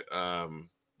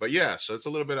 So it's a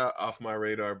little bit off my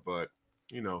radar, but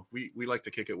you know, we like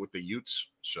to kick it with the Utes.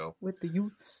 So with the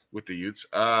Utes.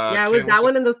 Yeah, it was that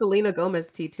one in the Selena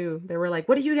Gomez tea too. They were like,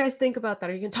 "What do you guys think about that?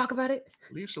 Are you gonna talk about it?"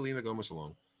 Leave Selena Gomez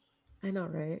alone. I know,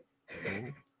 right?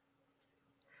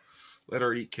 Let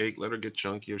her eat cake. Let her get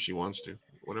chunky if she wants to.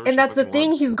 Whatever. And that's the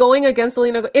thing. He's going against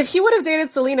Selena. If he would have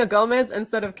dated Selena Gomez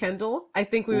instead of Kendall, I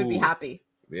think we would be happy.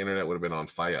 The internet would have been on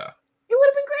fire. It would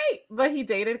have been great. But he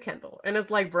dated Kendall. And it's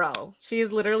like, bro, she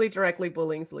is literally directly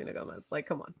bullying Selena Gomez. Like,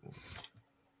 come on.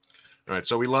 All right.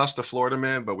 So we lost the Florida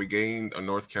man, but we gained a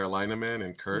North Carolina man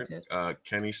and Kurt.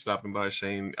 Kenny stopping by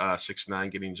saying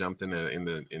 6ix9ine getting jumped in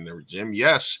the gym.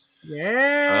 Yes.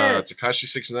 Tekashi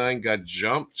 6ix9ine got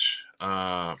jumped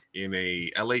in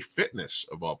a LA Fitness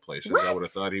of all places. What? I would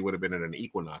have thought he would have been at an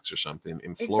Equinox or something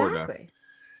in Florida. Exactly.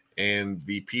 And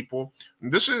the people,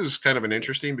 this is kind of an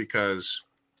interesting because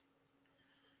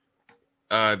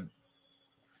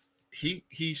he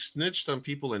snitched on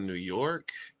people in New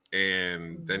York,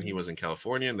 and then he was in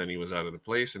California, and then he was out of the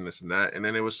place, and this and that, and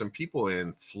then there was some people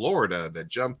in Florida that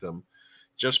jumped him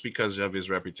just because of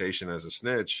his reputation as a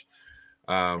snitch.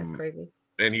 That's crazy.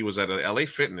 And he was at a LA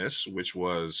Fitness, which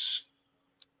was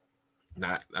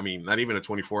not even a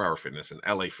 24-hour fitness, an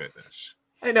LA Fitness.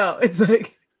 I know. It's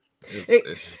like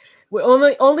it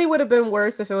only would have been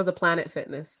worse if it was a Planet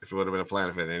Fitness. If it would have been a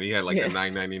Planet Fitness, and he had like a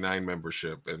 $9.99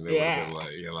 membership, and it would have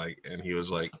been like, and he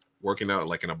was like working out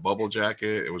like in a bubble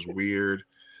jacket. It was weird.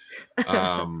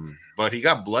 But he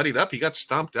got bloodied up. He got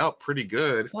stomped out pretty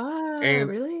good. Wow,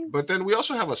 really? But then we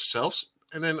also have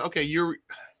and then okay, you're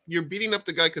beating up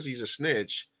the guy because he's a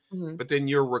snitch, but then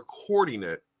you're recording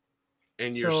it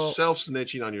and you're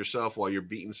self-snitching on yourself while you're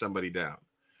beating somebody down.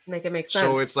 Make it make sense.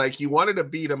 So it's like you wanted to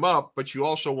beat him up, but you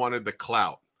also wanted the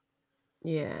clout.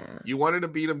 Yeah. You wanted to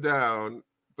beat him down,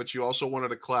 but you also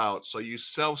wanted a clout. So you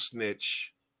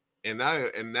self-snitch, and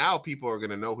now people are going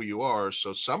to know who you are.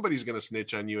 So somebody's going to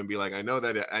snitch on you and be like, I know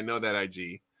that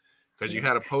IG because you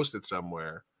had to post it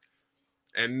somewhere.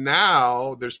 And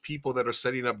now there's people that are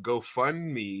setting up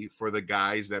GoFundMe for the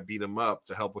guys that beat him up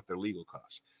to help with their legal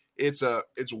costs. It's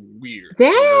weird.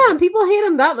 Damn, people hate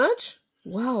him that much?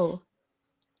 Whoa.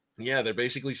 Yeah, they're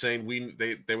basically saying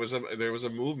there was a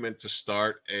movement to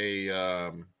start a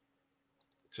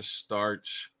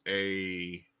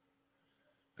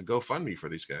GoFundMe for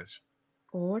these guys.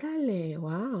 Orale,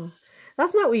 wow.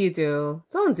 That's not what you do.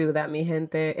 Don't do that, mi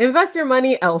gente. Invest your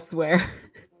money elsewhere.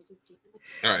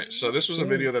 All right, so this was a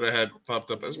video that I had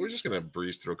popped up. We're just gonna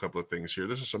breeze through a couple of things here.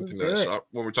 This is something that I saw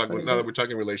when we're talking. Now that we're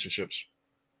talking relationships,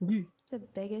 the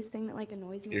biggest thing that like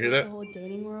annoys me about the whole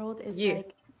dating world is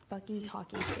like fucking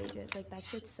talking stages. Like, that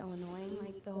shit's so annoying.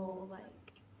 Like, the whole, like,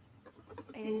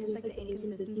 and just, like, the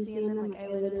inconsistency in them. Like, I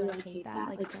literally, like, hate that,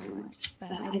 like, so much.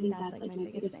 But I think that's, like,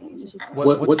 my biggest thing. It's just,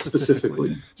 What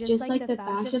specifically? just, like, the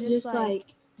fact of just, like,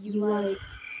 you, like,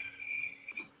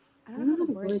 I don't know how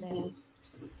to word this.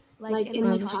 Like, in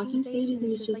the talking stages,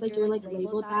 and it's just, like, you're, like,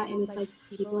 labeled that, and it's, like,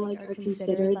 people, like, are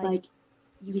considered, like,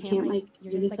 you can't, like,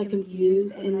 you're just, like,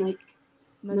 confused, and, like,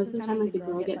 most of the time, like, the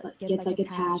girl gets like,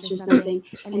 attached or something,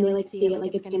 and they, like, see it,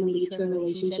 like, it's gonna lead to a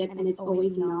relationship, and it's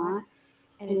always not,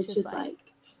 and it's just, like,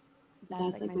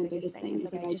 that's, like, my biggest thing.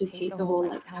 Like, I just hate the whole,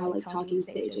 like, how, like, talking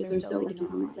stages are so, like,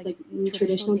 normal. Like,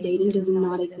 traditional dating does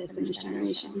not exist in this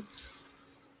generation.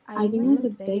 I think one of the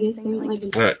biggest things,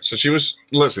 like... All right, so she was,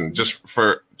 listen, just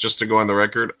to go on the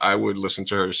record, I would listen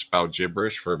to her spout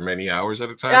gibberish for many hours at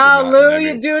a time. Oh, Lou,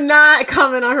 you do not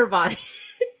comment on her body.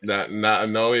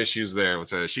 No issues there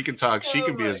with her. She can talk. She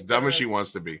can be as dumb as she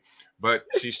wants to be, but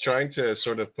she's trying to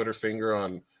sort of put her finger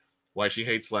on why she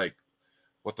hates, like,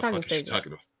 what the fuck is she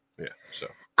talking about? Yeah. So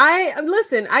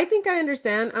I think I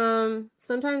understand.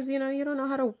 Sometimes, you don't know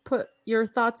how to put your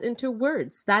thoughts into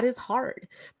words. That is hard.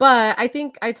 But I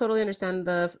think I totally understand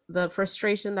the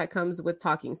frustration that comes with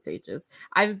talking stages.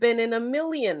 I've been in a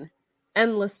million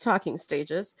endless talking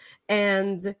stages,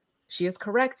 and she is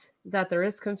correct that there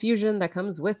is confusion that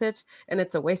comes with it, and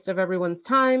it's a waste of everyone's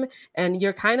time, and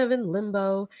you're kind of in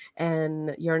limbo,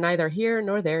 and you're neither here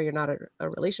nor there. You're not a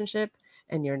relationship,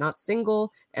 and you're not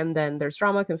single, and then there's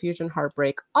drama, confusion,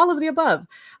 heartbreak, all of the above.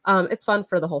 It's fun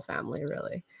for the whole family,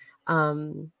 really.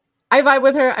 I vibe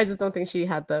with her. I just don't think she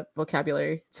had the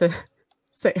vocabulary to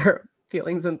say her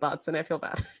feelings and thoughts, and I feel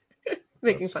bad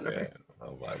making fun of her.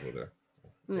 I'll vibe with her.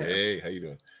 Yeah. Hey, how you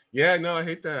doing? Yeah, no, I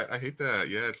hate that.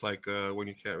 Yeah, it's like when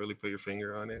you can't really put your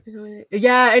finger on it.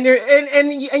 Yeah, and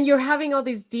you're having all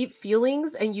these deep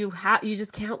feelings, and you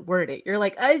just can't word it. You're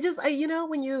like,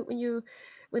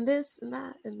 when this and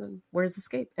that, and then where's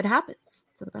escape? It happens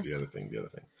to the best. The of other us.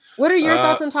 thing. What are your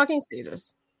thoughts on talking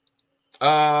stages?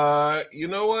 You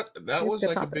know what? That was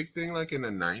like topic. a big thing, like in the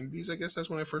 90s. I guess that's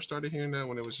when I first started hearing that.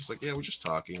 When it was just like, yeah, we're just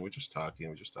talking.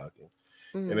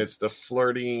 Mm-hmm. And it's the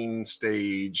flirting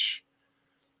stage.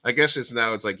 I guess it's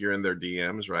like you're in their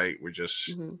DMs, right? We're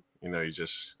just,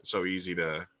 it's so easy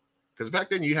to, because back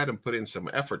then you had to put in some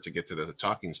effort to get to the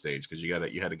talking stage, because you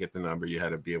had to get the number, you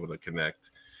had to be able to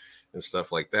connect and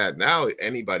stuff like that. Now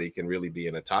anybody can really be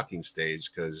in a talking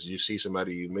stage, because you see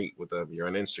somebody, you meet with them, you're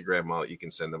on Instagram, you can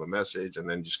send them a message, and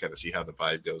then just kind of see how the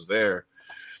vibe goes there,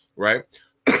 right?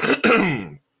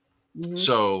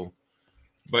 So,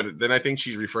 but then I think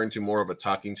she's referring to more of a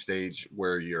talking stage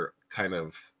where you're kind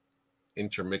of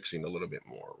intermixing a little bit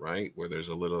more, right? Where there's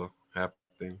a little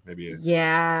happening, maybe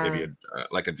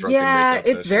like a drunken makeup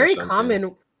it's session very or something.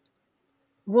 common.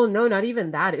 Well, no, not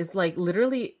even that. It's like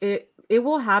literally it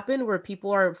will happen where people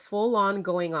are full on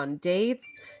going on dates,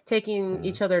 taking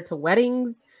each other to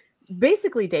weddings,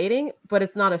 basically dating, but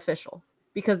it's not official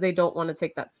because they don't want to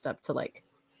take that step to like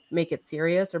make it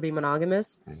serious or be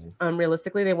monogamous.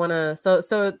 Realistically, they want to. So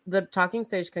the talking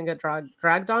stage can get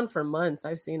dragged on for months.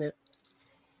 I've seen it.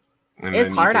 And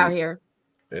it's hard out here.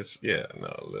 Listen.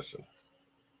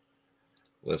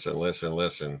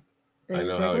 I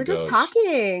know how we're it just goes.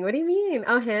 talking. What do you mean?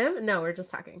 Oh, him? No, we're just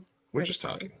talking. We're just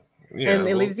talking. Yeah, and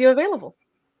it leaves you available.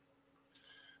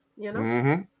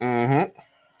 I'm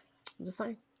just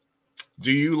saying.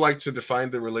 Do you like to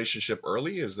define the relationship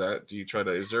early? Is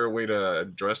there a way to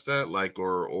address that? Like,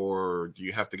 or do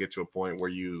you have to get to a point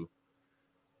where you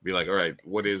be like, all right,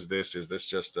 what is this? Is this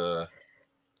just a...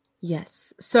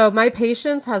 Yes. So my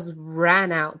patience has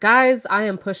ran out. Guys, I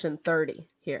am pushing 30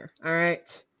 here. All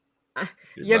right.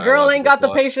 Your girl ain't got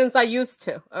the patience I used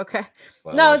to. Okay.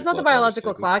 No, it's not the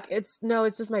biological clock. It's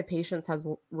just my patience has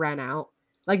ran out.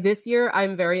 Like this year,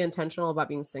 I'm very intentional about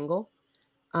being single.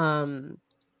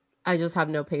 I just have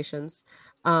no patience.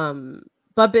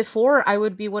 But before, I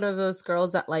would be one of those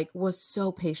girls that like was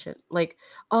so patient. Like,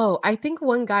 I think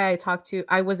one guy I talked to,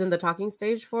 I was in the talking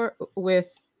stage for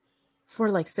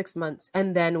like 6 months,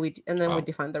 and then we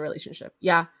defined the relationship.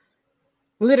 Yeah,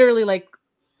 literally like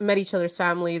met each other's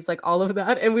families, like all of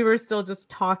that, and we were still just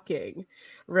talking,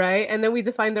 right? And then we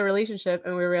defined the relationship,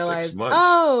 and we realized,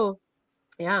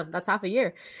 yeah, that's half a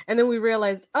year. And then we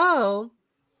realized,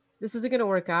 this isn't gonna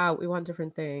work out. We want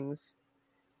different things.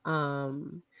 So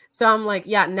I'm like,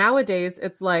 yeah, nowadays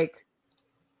it's like,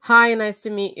 hi, nice to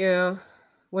meet you.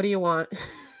 What do you want?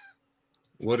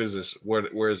 What is this?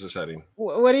 Where is this heading?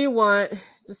 What do you want?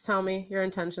 Just tell me your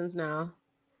intentions now.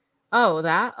 Oh,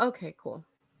 that? Okay, cool.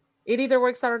 It either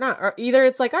works out or not. Or either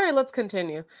it's like, all right, let's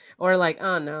continue. Or like,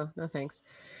 oh, no thanks.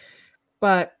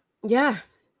 But yeah,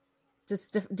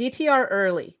 Just DTR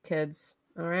early, kids.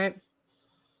 All right.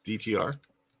 DTR.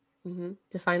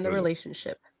 Define the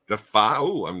relationship.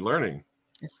 Oh, I'm learning.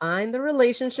 Define the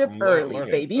relationship early,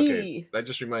 baby. Okay. That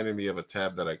just reminded me of a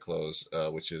tab that I closed,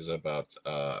 which is about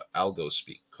algo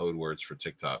speak, code words for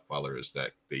TikTok followers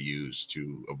that they use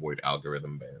to avoid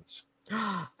algorithm bans.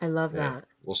 I love that.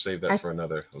 We'll save that for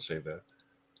another. We'll save that.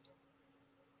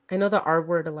 I know the R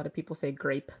word. A lot of people say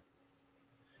grape.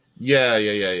 Yeah.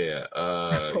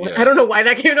 I don't know why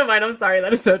that came to mind. I'm sorry.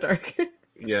 That is so dark.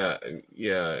 Yeah.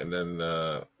 And then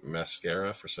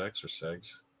mascara for sex or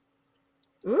segs.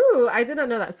 Ooh, I did not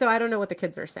know that. So I don't know what the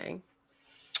kids are saying.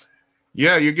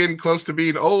 Yeah, you're getting close to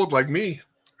being old like me.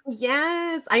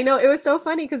 Yes, I know. It was so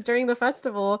funny because during the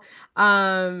festival,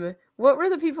 what were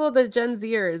the people, the Gen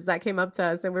Zers that came up to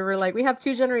us and we were like, we have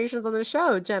 2 generations on the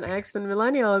show, Gen X and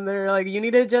Millennial. And they're like, you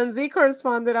need a Gen Z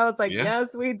correspondent. I was like,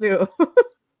 yes, we do.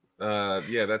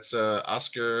 That's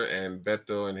Oscar and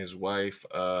Beto and his wife.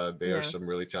 They are some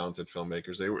really talented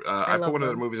filmmakers. They were. I put one of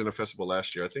their movies in a festival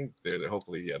last year. I think they're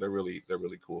hopefully, they're really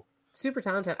cool. Super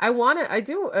talented. I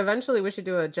do eventually. We should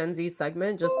do a Gen Z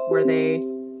segment just where they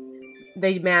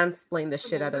mansplain the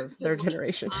shit out of their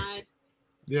generation.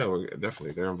 Yeah,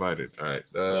 they're invited. All right.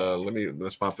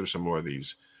 Let's pop through some more of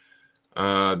these.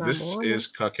 This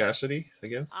is Caucasity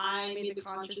again. I made the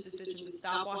conscious decision to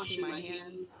stop washing my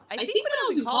hands. I think when I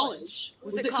was in college.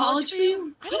 Was it college for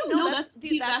you? I don't know. That's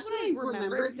what I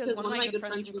remember because one of my good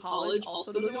friends from college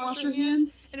also doesn't wash her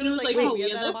hands, and it was like, oh, we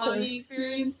had that bonding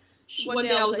experience. One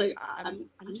day I was like, I'm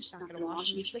just not gonna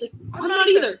wash. And she's like, I'm not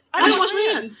either. I don't wash my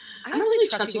hands. I don't really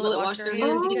trust people that wash their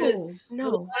hands because I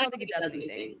don't think it does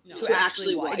anything to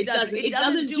actually wash. It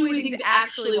doesn't do anything to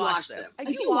actually wash them. I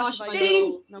do wash if I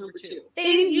go number 2. They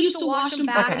didn't used to wash them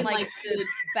back in like the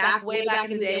way back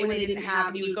in the day when they didn't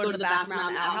have. You would go to the bathroom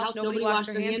around the outhouse. Nobody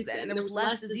washed their hands then, and there was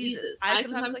less diseases. I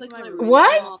sometimes like my room.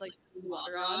 What?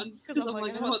 Water on because I'm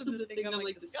like, I want them to think I'm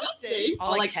like disgusting.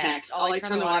 I'll like text. I'll like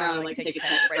turn the water on and like take a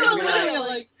text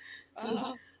right.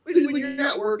 When you're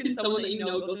at work and someone that you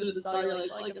know goes into the stall, you're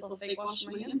like, well, I guess I'll fake wash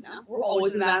my hands now. We're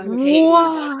always in the bathroom.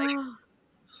 Wow.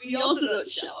 We also don't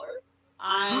shower.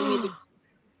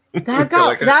 That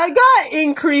got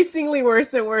increasingly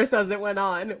worse and worse as it went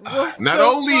on. Not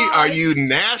only are you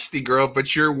nasty, girl,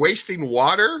 but you're wasting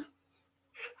water.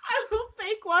 I will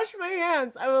fake wash my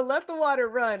hands. I will let the water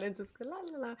run and just go la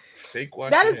la la. Fake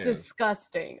wash. That is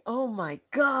disgusting. Oh my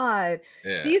God.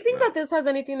 Yeah, do you think that this has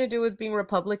anything to do with being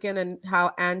Republican and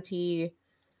how anti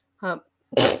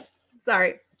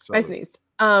sorry, I sneezed.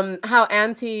 How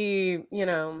anti,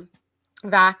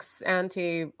 vax,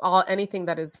 anti anything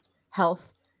that is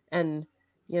health and,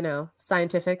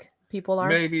 scientific people are?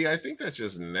 Maybe. I think that's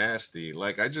just nasty.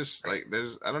 Like I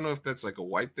don't know if that's like a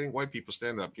white thing. White people,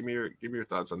 stand up. Give me your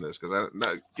thoughts on this, because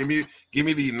give me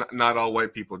the not all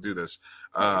white people do this.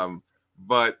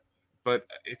 But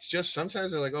it's just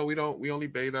sometimes they're like, oh, we only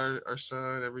bathe our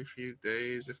son every few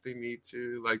days if they need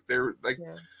to. Like they're like,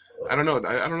 I don't know.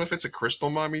 I don't know if it's a crystal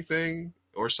mommy thing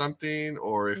or something,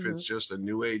 or if it's just a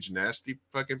new age nasty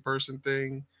fucking person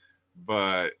thing.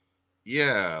 But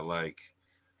yeah, like,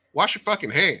 wash your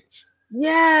fucking hands.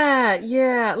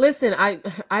 Yeah. Listen,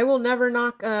 I will never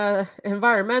knock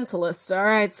environmentalists. All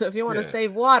right, so if you want to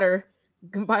save water,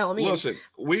 by all means. Listen,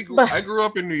 I grew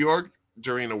up in New York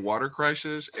during a water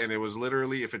crisis, and it was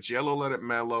literally, if it's yellow, let it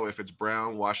mellow. If it's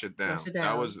brown, wash it down.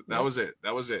 That was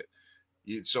it.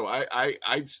 So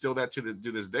I still that to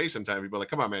this day. Sometimes people are like,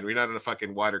 come on, man, we're not in a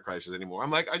fucking water crisis anymore.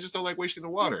 I'm like, I just don't like wasting the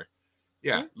water.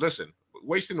 Yeah. Listen,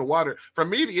 wasting the water. For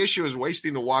me, the issue is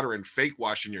wasting the water and fake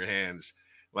washing your hands.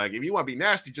 Like, if you want to be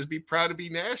nasty, just be proud to be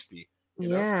nasty. You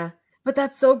know? But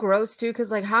that's so gross too, because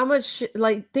like how much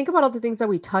think about all the things that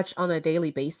we touch on a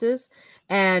daily basis,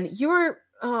 and you're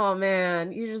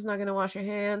just not gonna wash your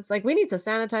hands. Like, we need to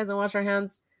sanitize and wash our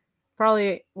hands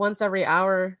probably once every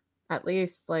hour at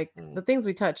least. Like the things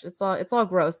we touch, it's all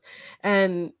gross.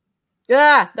 And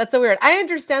that's so weird. I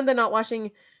understand the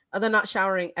not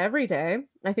showering every day.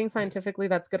 I think scientifically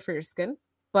that's good for your skin,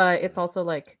 but it's also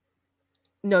like,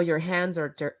 no, your hands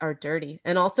are dirty.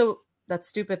 And also, that's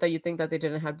stupid that you think that they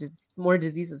didn't have more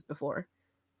diseases before.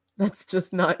 That's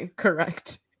just not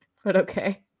correct. But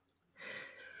okay.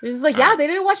 It's just like, they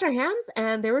didn't wash their hands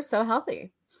and they were so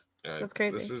healthy. That's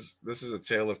crazy. This is a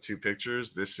tale of two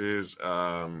pictures. This is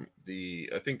I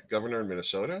think the governor in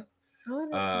Minnesota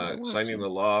signing the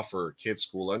law for kids'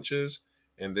 school lunches.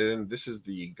 And then this is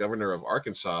the governor of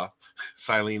Arkansas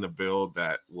signing a bill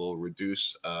that will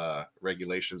reduce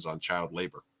regulations on child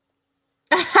labor.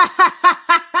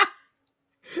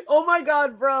 Oh my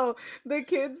God, bro. The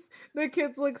kids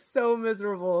look so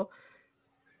miserable.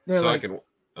 They're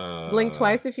Blink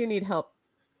twice if you need help.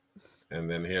 And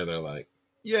then here they're like,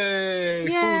 yay, Yay,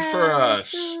 food for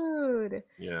us. Food.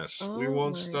 Yes, Oh we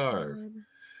won't my starve. God.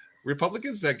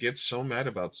 Republicans that get so mad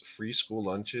about free school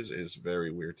lunches is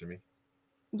very weird to me.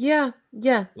 Yeah,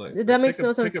 Like, that makes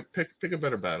no sense. Pick a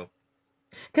better battle.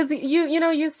 Because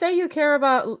you say you care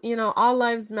about all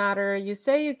lives matter. You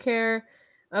say you care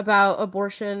about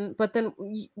abortion, but then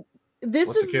Once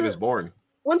a kid is born,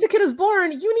 once a kid is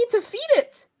born, you need to feed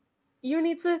it. You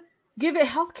need to give it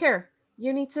health care.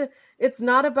 You need to. It's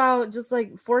not about just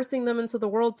like forcing them into the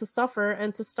world to suffer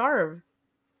and to starve.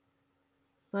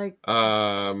 Like,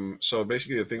 so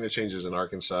basically the thing that changes in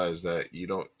Arkansas is that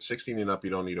 16 and up,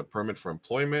 you don't need a permit for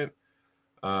employment.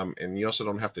 And you also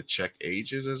don't have to check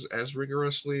ages as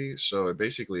rigorously. So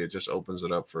it just opens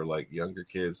it up for like younger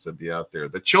kids to be out there.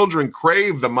 The children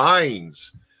crave the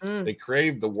mines. They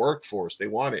crave the workforce. They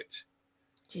want it.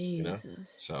 Jesus.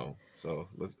 So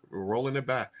we're rolling it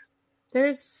back.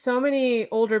 There's so many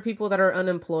older people that are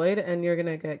unemployed and you're going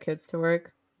to get kids to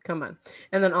work. Come on.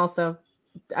 And then also,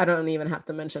 I don't even have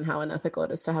to mention how unethical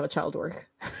it is to have a child work.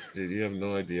 Dude, you have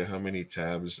no idea how many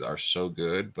tabs are so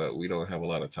good, but we don't have a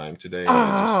lot of time today.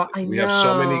 We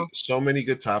have so many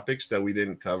good topics that we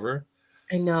didn't cover.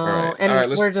 I know. All right.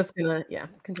 And we're just gonna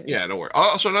continue. Yeah, don't worry.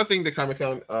 Also, another thing, the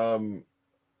Comic-Con,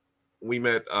 we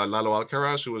met Lalo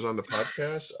Alcaraz, who was on the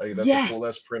podcast. That's a cool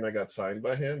ass print I got signed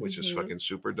by him, which is fucking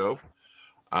super dope.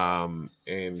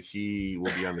 And he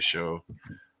will be on the show.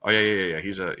 Oh yeah.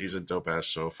 He's a dope ass.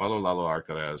 So follow Lalo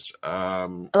Alcaraz. I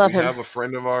love him. We have a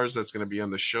friend of ours that's going to be on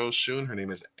the show soon. Her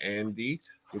name is Andy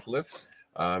Duplith.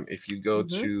 If you go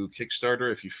to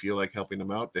Kickstarter, if you feel like helping them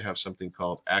out, they have something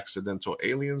called Accidental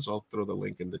Aliens. I'll throw the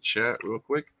link in the chat real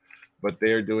quick. But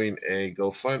they're doing a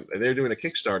They're doing a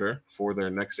Kickstarter for their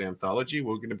next anthology.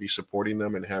 We're going to be supporting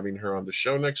them and having her on the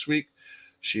show next week.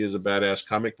 She is a badass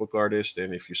comic book artist,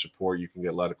 and if you support, you can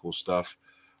get a lot of cool stuff.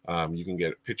 You can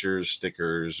get pictures,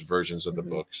 stickers, versions of the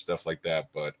book, stuff like that.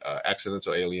 But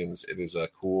Accidental Aliens, it is a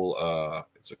cool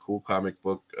comic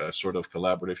book, sort of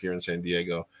collaborative here in San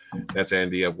Diego. That's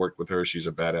Andy. I've worked with her. She's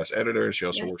a badass editor, and she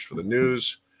also works for the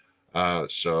news.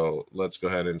 So let's go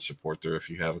ahead and support her. If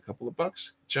you have a couple of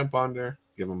bucks, jump on there,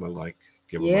 give them a like,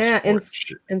 give them a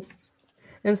support.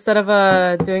 Instead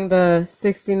of doing the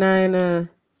 69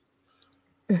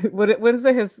 what is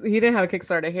it? He didn't have a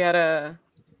Kickstarter. He had a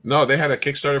they had a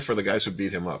Kickstarter for the guys who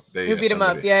beat him up. Who beat him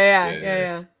up? Yeah.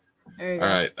 There you go. All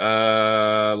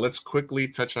right. Let's quickly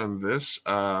touch on this.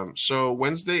 So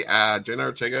Wednesday, Jenna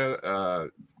Ortega.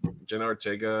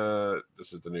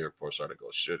 This is the New York Post article.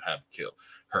 Should have killed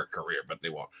her career, but they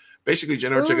won't. Basically,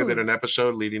 Jenna Ortega did an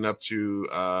episode leading up to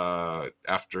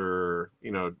after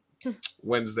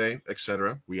Wednesday,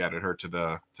 etc. We added her to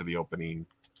the opening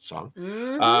song.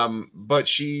 But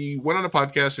she went on a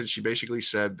podcast and she basically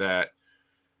said that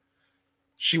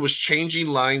she was changing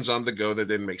lines on the go that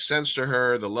didn't make sense to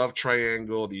her. The love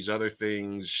triangle, these other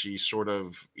things. She sort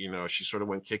of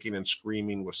went kicking and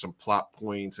screaming with some plot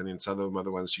points, and in some of the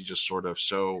other ones, she just sort of.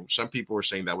 So some people were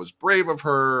saying that was brave of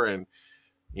her, and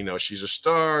she's a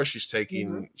star. She's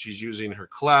she's using her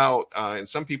clout, and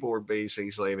some people were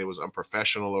basically saying it was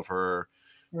unprofessional of her.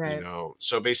 Right.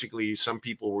 So basically some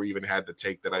people were even had the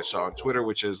take that I saw on Twitter,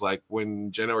 which is like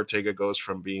when Jenna Ortega goes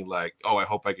from being like, oh, I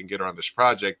hope I can get her on this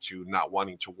project to not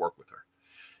wanting to work with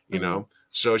her,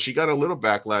 So she got a little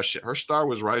backlash. Her star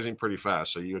was rising pretty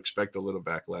fast. So you expect a little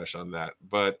backlash on that.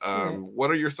 But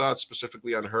what are your thoughts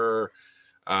specifically on her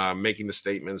making the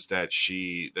statements that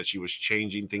she was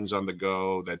changing things on the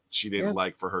go, that she didn't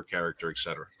like for her character,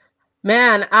 etc.?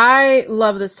 Man, I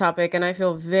love this topic and I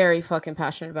feel very fucking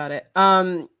passionate about it.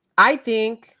 I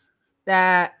think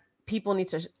that people need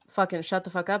to fucking shut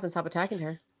the fuck up and stop attacking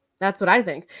her. That's what I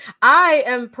think. I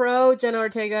am pro Jenna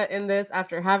Ortega in this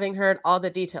after having heard all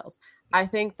the details. I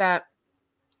think that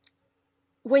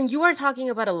when you are talking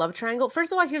about a love triangle,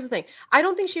 first of all, here's the thing. I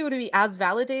don't think she would be as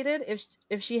validated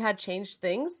if she had changed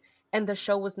things and the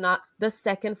show was not the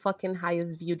second fucking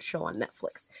highest viewed show on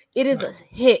Netflix. It is a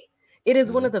hit. It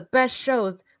is one of the best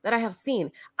shows that I have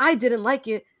seen. I didn't like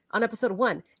it on episode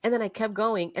 1, and then I kept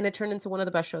going, and it turned into one of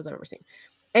the best shows I've ever seen.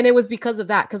 And it was because of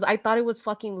that, because I thought it was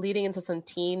fucking leading into some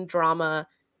teen drama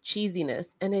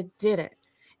cheesiness, and it didn't.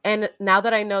 And now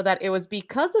that I know that it was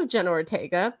because of Jenna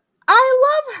Ortega, I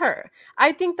love her.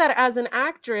 I think that as an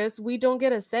actress, we don't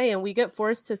get a say, and we get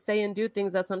forced to say and do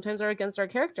things that sometimes are against our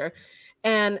character.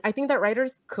 And I think that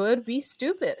writers could be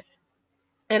stupid.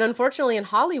 And unfortunately, in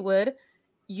Hollywood,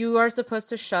 you are supposed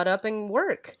to shut up and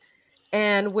work.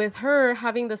 And with her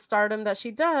having the stardom that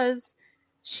she does,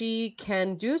 she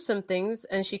can do some things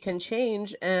and she can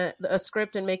change a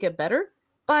script and make it better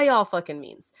by all fucking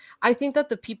means. I think that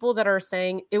the people that are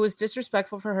saying it was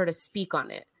disrespectful for her to speak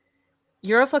on it,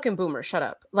 you're a fucking boomer. Shut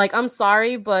up. Like, I'm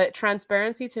sorry, but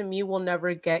transparency to me will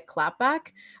never get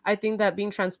clapback. I think that being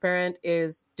transparent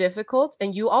is difficult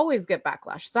and you always get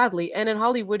backlash, sadly. And in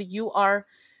Hollywood, you are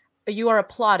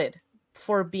applauded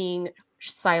for being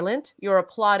silent. You're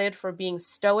applauded for being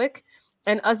stoic.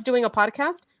 And us doing a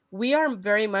podcast, we are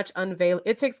very much unveiling.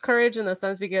 It takes courage in the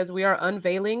sense because we are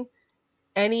unveiling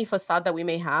any facade that we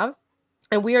may have.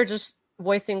 And we are just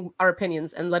voicing our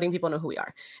opinions and letting people know who we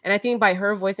are. And I think by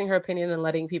her voicing her opinion and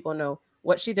letting people know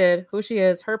what she did, who she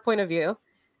is, her point of view,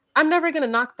 I'm never going to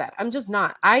knock that. I'm just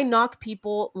not. I knock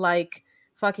people like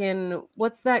fucking,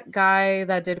 what's that guy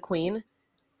that did Queen?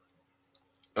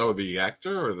 Oh, the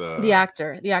actor or the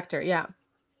actor, yeah.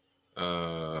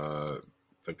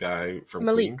 The guy from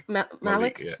Malik, Queen?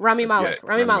 Malik, yeah. Rami Malek, Yeah,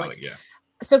 Rami Malek. Yeah.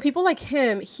 So people like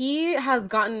him, he has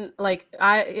gotten like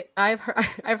I've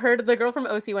heard the girl from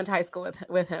OC went to high school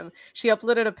with him. She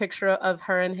uploaded a picture of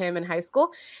her and him in high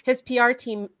school. His PR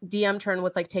team DM'd her and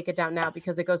was like, take it down now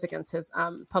because it goes against his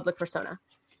public persona.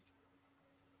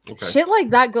 Okay. Shit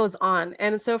like that goes on.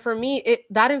 And so for me,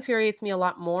 that infuriates me a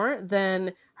lot more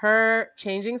than her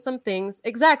changing some things.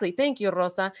 Exactly. Thank you,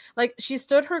 Rosa. Like, she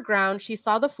stood her ground. She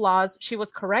saw the flaws. She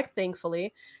was correct,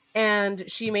 thankfully. And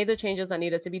she made the changes that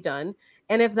needed to be done.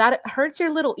 And if that hurts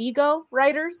your little ego,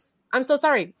 writers, I'm so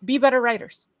sorry. Be better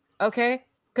writers. Okay?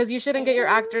 Because you shouldn't get your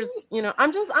actors,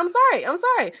 I'm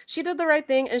sorry. She did the right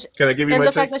thing. And can I give you my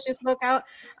the fact that she spoke out,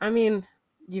 I mean,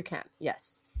 you can.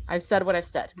 Yes. I've said what I've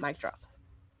said. Mic drop.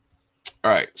 All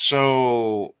right.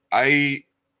 So I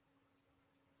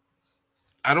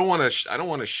don't want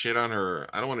to shit on her.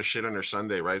 I don't want to shit on her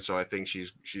Sunday, right? So I think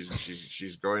she's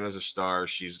growing as a star.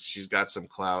 She's got some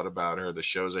clout about her. The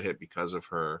show's a hit because of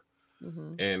her.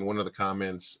 Mm-hmm. And one of the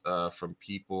comments from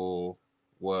people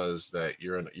was that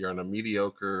you're on a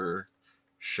mediocre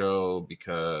show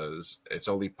because it's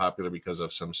only popular because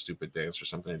of some stupid dance or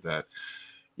something like that.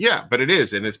 Yeah, but it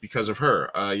is, and it's because of her.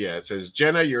 It says,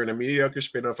 Jenna, you're in a mediocre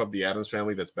spinoff of the Addams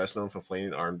Family that's best known for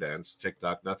flaming arm dance.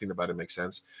 TikTok, nothing about it makes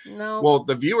sense. No. Well,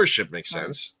 the viewership makes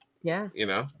sense. Yeah.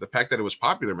 The fact that it was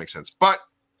popular makes sense. But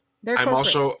I'm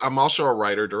also a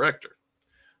writer-director.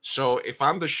 So if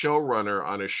I'm the showrunner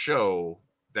on a show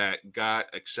that got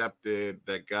accepted,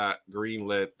 that got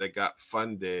greenlit, that got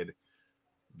funded,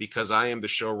 because I am the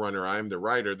showrunner, I am the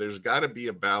writer, there's got to be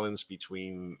a balance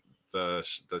between the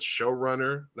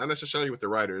showrunner, not necessarily with the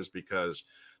writers, because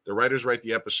the writers write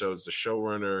the episodes, the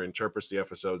showrunner interprets the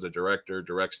episodes, the director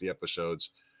directs the episodes,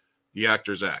 the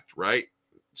actors act, right?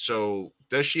 So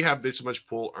does she have this much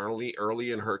pull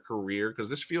early in her career? Because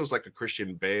this feels like a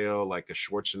Christian Bale, like a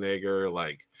Schwarzenegger,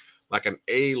 like an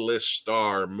A-list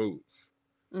star move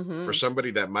for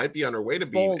somebody that might be on her way to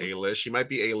being A-list. She might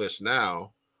be A-list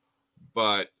now,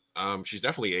 but she's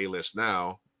definitely A-list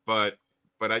now, but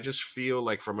I just feel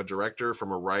like from a director,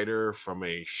 from a writer, from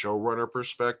a showrunner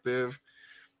perspective,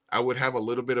 I would have a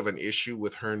little bit of an issue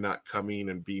with her not coming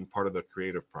and being part of the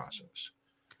creative process.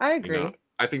 I agree.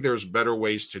 I think there's better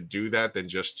ways to do that than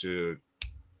just to,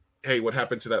 hey, what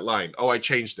happened to that line? Oh, I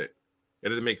changed it. It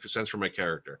doesn't make sense for my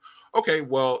character. Okay,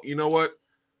 well, you know what?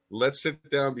 Let's sit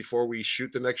down before we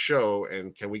shoot the next show,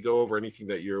 and can we go over anything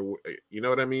that you know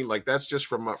what I mean? Like, that's just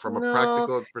from a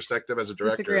practical perspective as a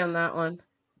director. Disagree on that one.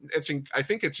 I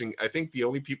think the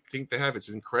only thing they have, it's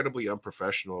incredibly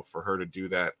unprofessional for her to do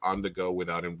that on the go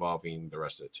without involving the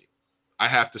rest of the team. I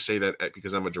have to say that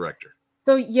because I'm a director.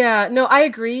 So yeah, no, I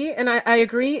agree. And I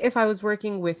agree if I was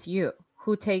working with you,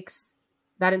 who takes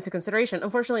that into consideration.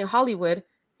 Unfortunately, in Hollywood,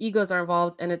 egos are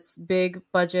involved and it's big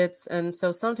budgets. And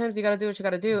so sometimes you got to do what you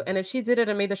got to do. And if she did it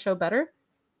and made the show better,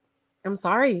 I'm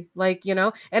sorry.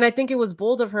 And I think it was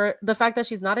bold of her. The fact that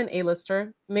she's not an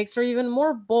A-lister makes her even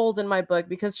more bold in my book,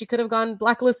 because she could have gone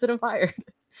blacklisted and fired.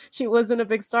 She wasn't a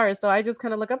big star. So I just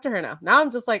kind of look up to her now. Now I'm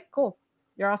just like, cool.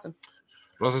 You're awesome.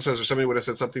 It also says if somebody would have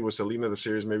said something with Selena, the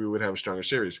series, maybe we would have a stronger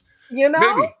series. Maybe.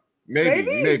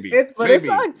 It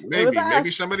sucked.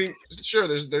 Maybe somebody, sure,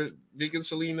 there's vegan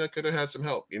Selena could have had some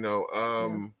help, No,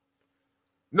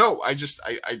 I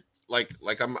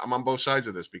I'm on both sides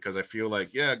of this, because I feel like,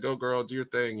 yeah, go girl, do your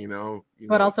thing,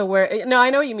 But also I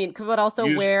know what you mean, but also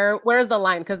where's the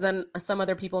line? Because then some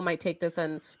other people might take this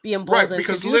and be emboldened, right?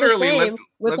 Because literally,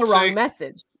 with the wrong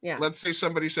message. Yeah. Let's say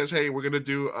somebody says, "Hey, we're gonna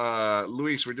do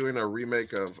Luis, we're doing a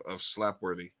remake of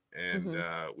Slapworthy, and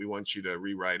we want you to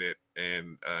rewrite it,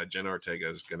 and Jenna Ortega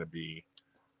is gonna be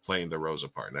playing the Rosa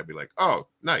part," and I'd be like, "Oh,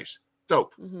 nice,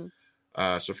 dope." Mm-hmm.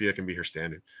 Sofia can be her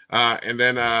stand-in, and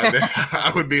then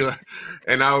I would be like,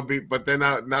 but then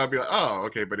now I'd be like, oh,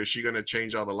 okay, but is she gonna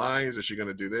change all the lines? Is she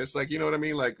gonna do this? Like, you know what I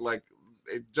mean? Like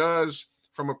it does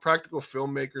from a practical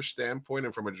filmmaker standpoint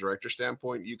and from a director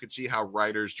standpoint. You could see how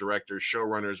writers, directors,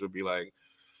 showrunners would be like,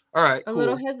 all right, A cool.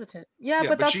 little hesitant. Yeah,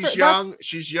 but that's she's young.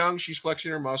 She's young. She's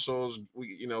flexing her muscles.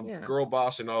 Girl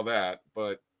boss and all that.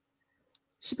 But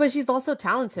she's also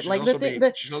talented. She's like also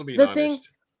she's also being honest.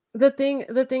 The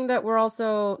thing that we're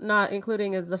also not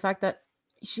including is the fact that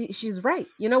she's right.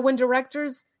 When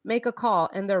directors make a call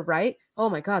and they're right, oh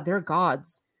my God, they're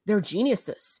gods. They're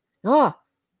geniuses. But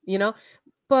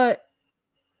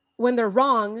when they're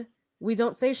wrong, we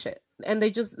don't say shit. And they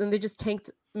just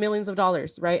tanked millions of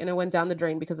dollars, right? And it went down the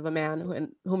drain because of a man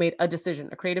who made a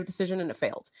creative decision, and it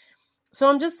failed. So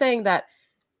I'm just saying that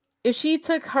if she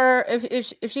took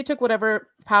if she took whatever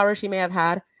power she may have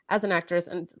had as an actress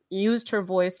and used her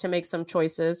voice to make some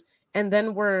choices, and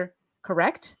then were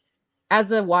correct,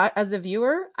 as a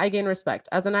viewer, I gain respect.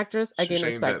 As an actress, I gain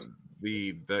respect.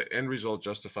 The end result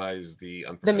justifies the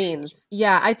means.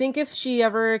 Yeah, I think if she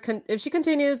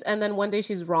continues and then one day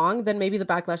she's wrong, then maybe the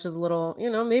backlash is a little,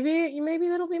 maybe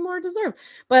that'll be more deserved.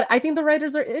 But I think the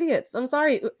writers are idiots. I'm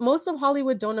sorry. Most of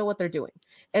Hollywood don't know what they're doing,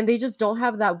 and they just don't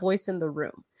have that voice in the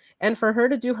room. And for her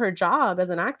to do her job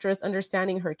as an actress,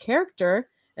 understanding her character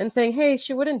and saying, hey,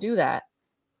 she wouldn't do that,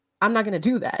 I'm not going to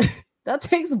do that. That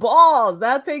takes balls.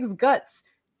 That takes guts.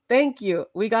 Thank you.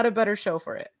 We got a better show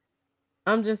for it.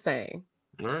 I'm just saying.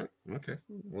 All right. Okay.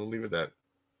 We'll leave it at that.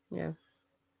 Yeah.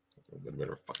 You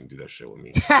better fucking do that shit with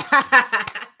me.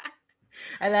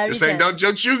 I love you. Saying,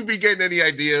 don't you be getting any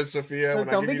ideas, Sophia? When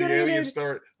I give you the alien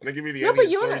story, but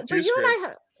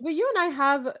you and I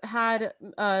have had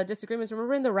disagreements.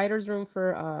 Remember in the writers' room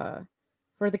for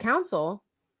the council,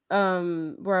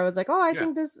 where I was like, I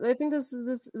think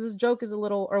this joke is a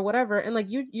little or whatever, and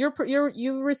like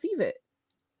you receive it.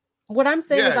 What I'm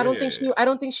saying is, I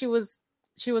don't think she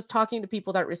was talking to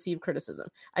people that receive criticism.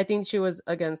 I think she was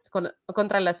against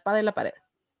contra la espada y la pared,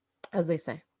 as they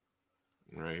say.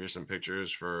 All right, here's some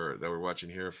pictures that we're watching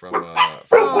here from.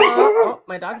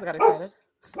 My dogs got excited.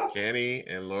 Kenny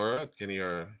and Laura. Kenny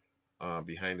are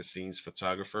behind the scenes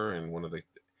photographer and one of the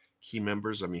key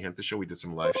members of Mi Gente Show. We did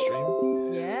some live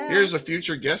stream. Yeah. Here's a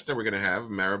future guest that we're gonna have,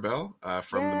 Maribel,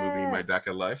 from the movie My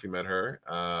DACA Life. We met her.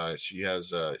 She's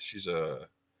a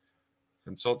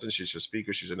consultant, she's a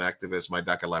speaker, she's an activist. My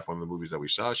DACA Life, one of the movies that we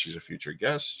saw. She's a future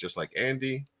guest, just like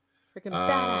Andy. Freaking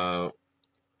badass.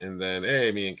 And then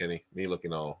me and Kenny, me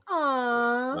looking all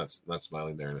not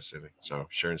smiling there in the city. So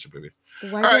sharing some movies.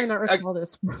 Why do I not recall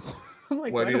this? I'm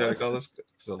like, why do you not recall this?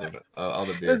 All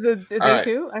the beer. Was it day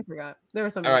 2? I forgot. There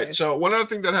was something. All right. So one other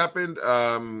thing that happened,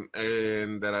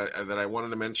 and that I wanted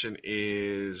to mention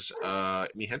is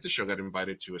Mi Gente Show got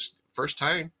invited to first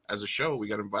time as a show. We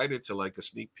got invited to like a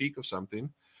sneak peek of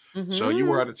something. Mm-hmm. So you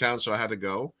were out of town, so I had to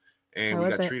go, and we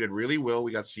got treated really well.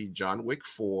 We got to see John Wick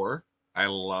 4. I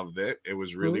loved it. It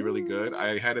was really, really good.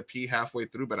 I had to pee halfway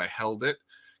through, but I held it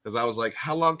because I was like,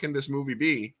 how long can this movie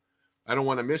be? I don't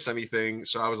want to miss anything.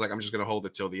 So I was like, I'm just going to hold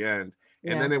it till the end.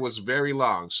 Yeah. And then it was very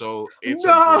long. So it's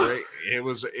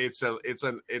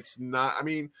not, I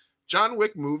mean, John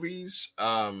Wick movies,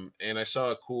 and I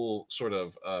saw a cool sort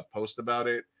of post about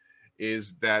it,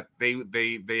 is that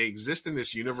they exist in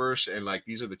this universe, and like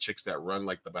these are the chicks that run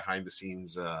like the behind the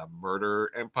scenes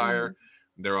murder empire. Mm-hmm.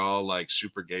 They're all like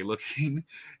super gay looking,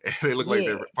 and they look like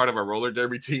they're part of a roller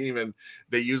derby team, and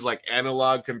they use like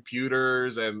analog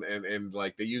computers and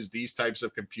like they use these types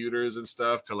of computers and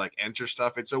stuff to like enter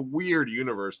stuff. It's a weird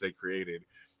universe they created.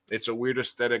 It's a weird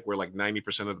aesthetic where like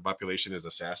 90% of the population is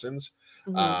assassins.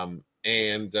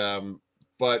 Mm-hmm.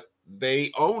 But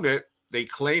they own it, they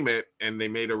claim it, and they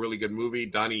made a really good movie.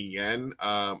 Donnie Yen,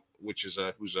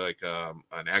 who's like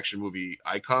an action movie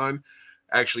icon,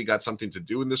 actually got something to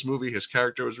do in this movie. His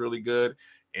character was really good,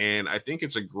 and I think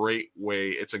it's a great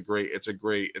way. It's a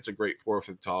great fourth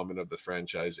installment of the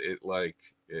franchise. It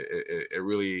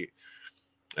really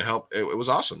helped. It was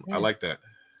awesome. Yes. I like that.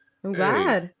 I'm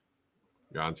glad.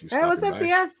 Your auntie's hey, what's up,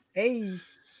 Tia? Hey.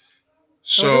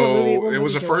 So it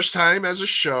was the first time as a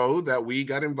show that we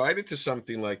got invited to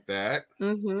something like that.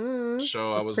 Mm-hmm.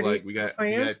 So I was like, we got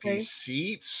VIP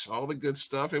seats, all the good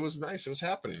stuff. It was nice. It was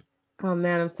happening. Oh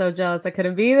man, I'm so jealous. I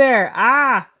couldn't be there.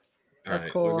 That's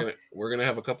cool. We're gonna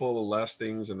have a couple of the last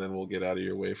things, and then we'll get out of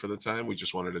your way for the time. We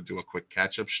just wanted to do a quick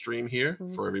catch-up stream here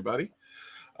for everybody,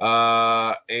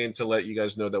 and to let you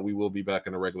guys know that we will be back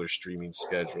on a regular streaming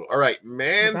schedule. All right,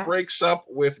 man breaks up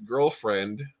with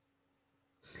girlfriend.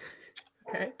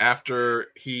 Okay. After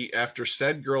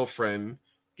said girlfriend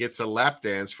gets a lap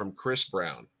dance from Chris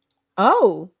Brown.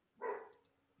 Oh.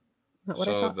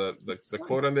 So the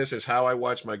quote on this is, how I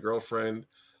watched my girlfriend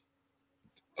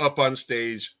up on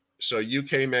stage. So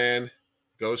UK man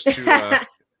goes to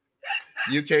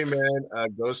UK man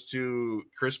goes to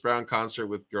Chris Brown concert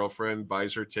with girlfriend,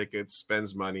 buys her tickets,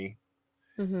 spends money,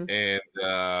 and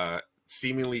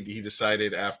seemingly he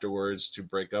decided afterwards to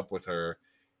break up with her,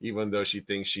 even though she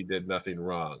thinks she did nothing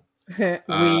wrong.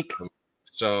 Weak.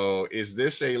 So is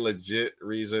this a legit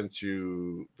reason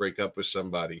to break up with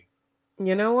somebody?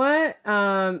 You know what?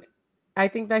 I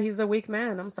think that he's a weak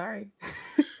man. I'm sorry.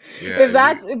 Yeah, If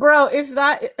that's bro, if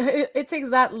that it takes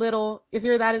that little, if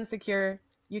you're that insecure,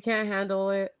 you can't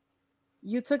handle it.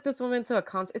 You took this woman to a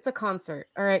concert. It's a concert.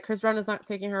 All right. Chris Brown is not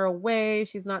taking her away.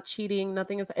 She's not cheating.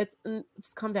 Nothing is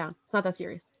just calm down. It's not that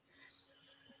serious.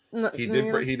 No, he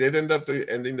did end up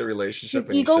ending the relationship.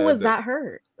 His ego was that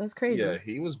hurt. That's crazy. Yeah,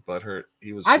 he was butthurt.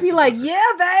 He was. I'd be like,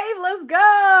 yeah, babe, let's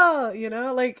go. You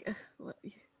know, like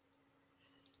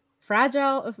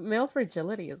fragile male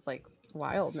fragility is like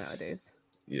wild nowadays.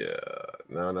 Yeah,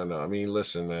 no. I mean,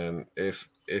 listen, man. If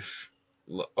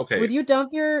okay, would you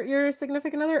dump your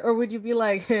significant other, or would you be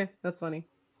like, that's funny?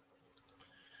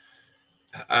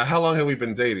 How long have we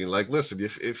been dating? Like, listen,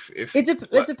 if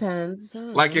it depends.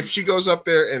 Like, if she goes up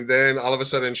there and then all of a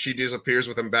sudden she disappears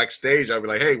with him backstage, I'd be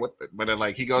like, hey, what? But then,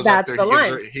 like, he goes up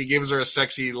there, he gives her a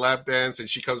sexy lap dance, and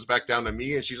she comes back down to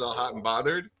me, and she's all hot and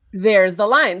bothered. There's the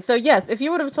line. So yes, if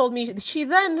you would have told me she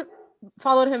then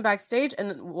followed him backstage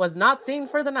and was not seen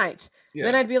for the night,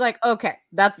 then I'd be like, okay,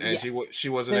 that's and she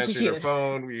wasn't answering her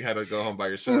phone. You had to go home by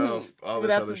yourself. All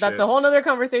this other that's shit. A whole nother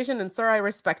conversation. And sir, I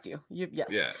respect you. Yes,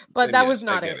 yeah, but that was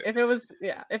not it. If it was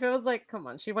like, come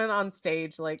on, she went on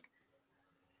stage, like,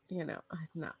 no.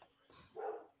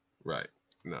 Right.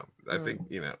 No, I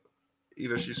think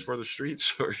either she's for the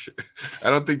streets or I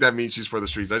don't think that means she's for the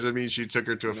streets. That just means she took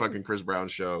her to a fucking Chris Brown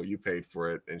show. You paid for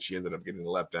it, and she ended up getting a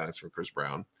lap dance from Chris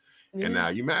Brown. Yeah. And now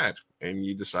you mad, and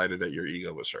you decided that your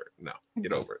ego was hurt. No,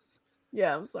 get over it.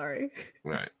 Yeah, I'm sorry.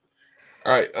 Right.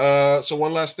 All right. So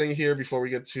one last thing here before we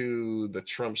get to the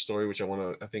Trump story, which I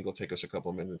think will take us a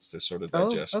couple minutes to sort of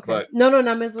digest. Okay. But no,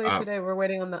 not Ms. Wade today. We're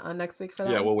waiting on next week for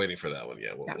that. Yeah, we're waiting for that one.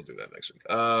 Yeah, we'll do that next week.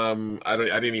 I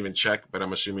didn't even check, but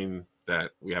I'm assuming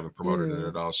that we haven't promoted it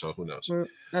at all. So who knows?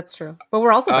 That's true. But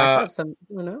we're also back up. So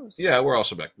who knows? Yeah, we're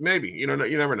also back. Maybe you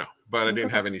never know. But I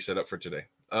didn't have any set up for today.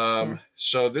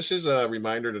 So this is a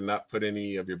reminder to not put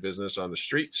any of your business on the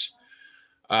streets.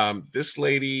 This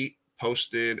lady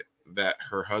posted that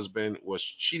her husband was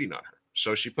cheating on her.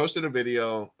 So she posted a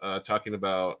video talking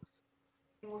about,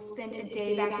 we'll spend a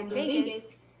day back in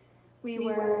Vegas. We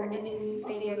were in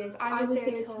Vegas. I was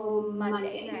there till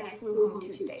Monday, and then I flew home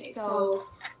Tuesday. So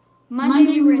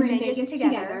Monday we were in Vegas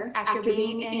together after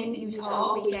being in Utah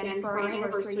all weekend for our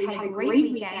anniversary. We had a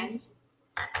great weekend.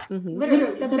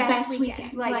 Literally the best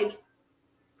weekend. Like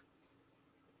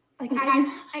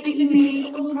I even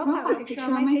made a little profile picture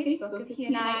on my Facebook of he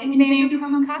and I, and named him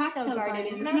from Cocktail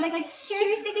Gardens. And I was like,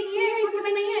 cheers, 6 years, look at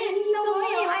my man, he's so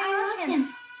loyal, I love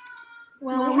him.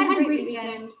 Well, we had a great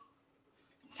weekend.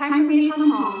 It's time for me to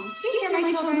come home. Do you hear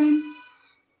my children?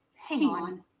 Hang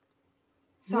on.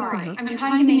 Sorry, I'm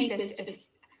trying to make this as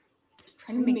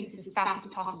fast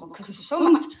as possible because there's so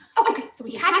much. Okay, so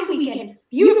we had the weekend,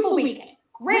 beautiful weekend,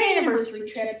 great anniversary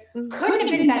trip, couldn't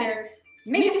have been better.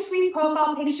 Make a sweet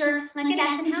profile picture, look at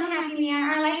us and how happy we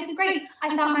are. Our life is great.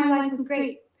 I thought my life was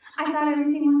great. I thought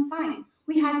everything was fine.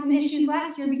 We had some issues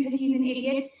last year because he's an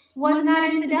idiot. Was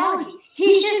not infidelity.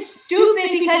 He's just stupid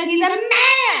because he's a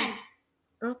man.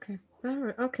 Okay. All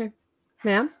right. Okay.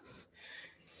 Ma'am?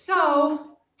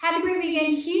 So, had a great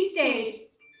weekend. He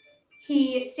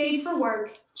stayed for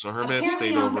work. So her man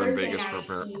stayed over in Vegas for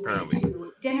apparently. He went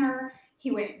to dinner. He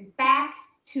went back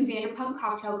to Vanderpump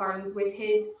Cocktail Gardens with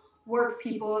his work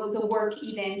people. It was a work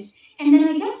event. And then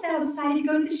I guess they decided to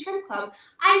go to the strip club.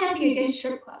 I have nothing against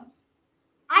strip clubs.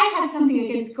 I have something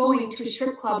against going to a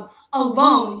strip club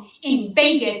alone in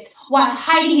Vegas while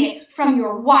hiding it from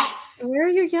your wife. Where are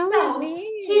you yelling at me?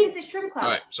 He's at the strip club.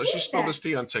 All right. So she spilled this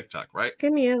tea on TikTok, right?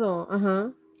 Qué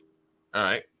miedo. All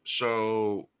right.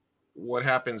 So what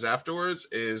happens afterwards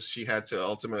is she had to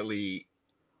ultimately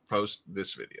post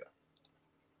this video.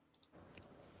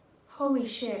 Holy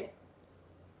shit.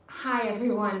 Hi,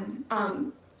 everyone.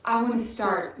 I want to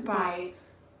start by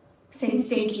saying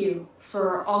thank you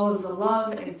for all of the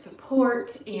love and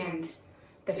support and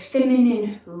the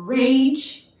feminine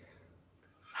rage.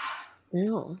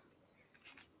 No.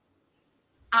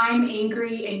 I'm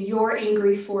angry and you're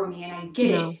angry for me, and I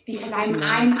get it because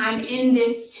I'm in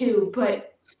this too,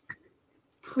 but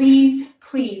please,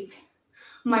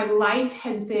 my life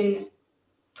has been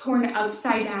torn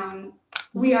upside down.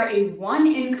 We are a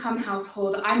one-income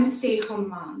household. I'm a stay-at-home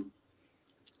mom.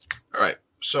 All right.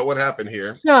 So what happened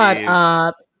here? Shut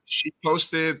up. She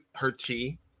posted her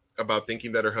tea about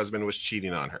thinking that her husband was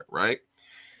cheating on her, right?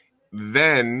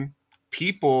 Then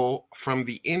people from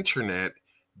the internet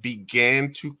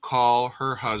began to call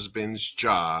her husband's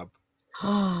job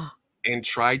and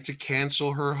tried to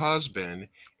cancel her husband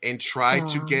and tried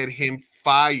to get him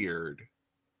fired.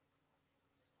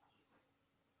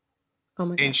 Oh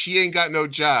my God. And she ain't got no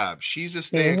job. She's a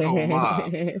stay-at-home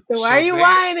mom. So why are you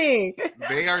whining?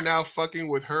 They are now fucking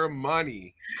with her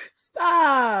money.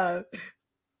 Stop.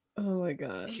 Oh my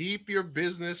God. Keep your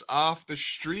business off the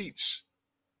streets.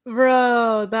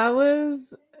 Bro, that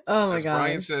was... Oh my As God.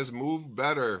 Brian says, move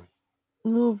better.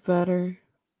 Move better.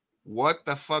 What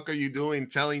the fuck are you doing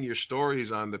telling your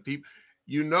stories on the people?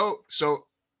 You know, so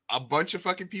a bunch of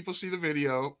fucking people see the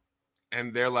video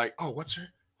and they're like, oh, what's her?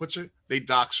 They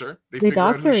dox her. They figure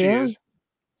out who she is.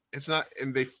 It's not,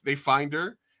 and they find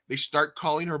her. They start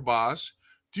calling her boss.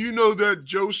 Do you know that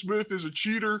Joe Smith is a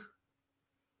cheater?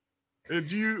 And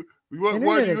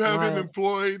why do you have him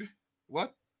employed?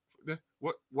 What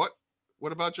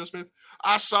about Joe Smith?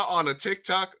 I saw on a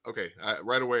TikTok. Okay,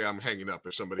 right away I'm hanging up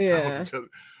if somebody calls.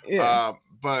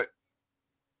 But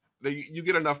you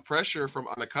get enough pressure from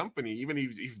on a company, even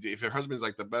if her husband's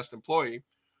like the best employee,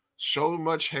 so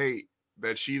much hate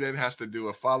that she then has to do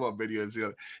a follow-up video and say,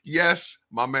 yes,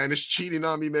 my man is cheating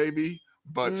on me, maybe,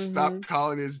 but stop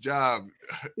calling his job.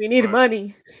 We need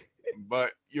money.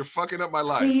 But you're fucking up my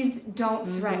life. Please don't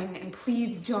threaten, and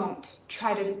please don't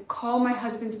try to call my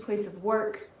husband's place of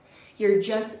work. You're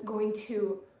just going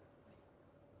to...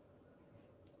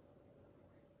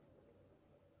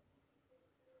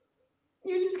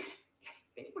 You're just going to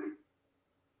get worse.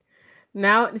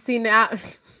 Now,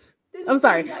 I'm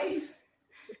sorry. Life.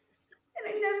 And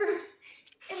I never...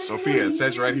 Sophia, it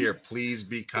says right here, please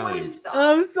be kind.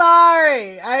 I'm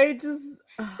sorry. I just...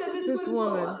 this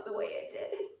woman. The way it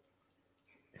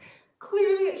did.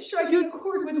 Clearly, it struck a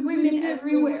chord with women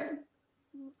everywhere.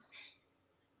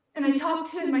 And I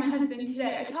talked to my husband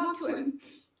today. I talked to him.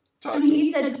 And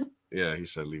he said... Yeah, he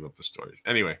said leave up the stories.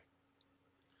 Anyway.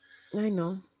 I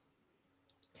know.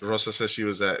 Rosa says she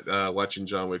was at watching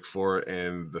John Wick 4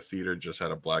 and the theater just had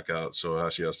a blackout, so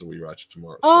she has to rewatch it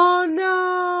tomorrow. Oh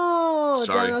no!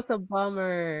 Sorry. Damn, that's a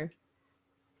bummer.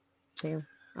 Damn,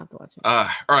 I'll have to watch it. All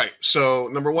right. So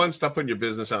number one, stop putting your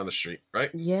business out on the street,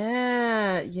 right?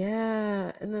 Yeah.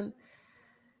 And then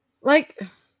like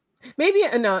maybe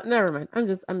no, never mind. I'm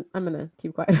gonna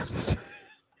keep quiet on this.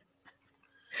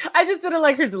 I just didn't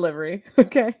like her delivery.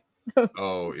 Okay.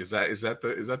 Oh, is that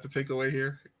the takeaway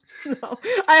here? No,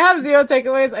 I have zero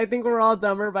takeaways. I think we're all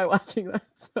dumber by watching that.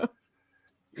 So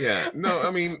yeah, no,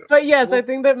 I mean, but yes, I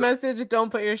think that message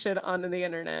 "don't put your shit on the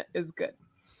internet" is good.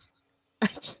 I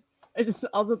just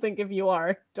also think if you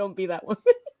are, don't be that woman.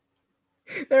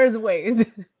 There's ways.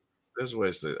 There's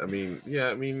ways to. I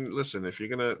mean, listen, if you're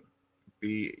gonna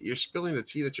you're spilling the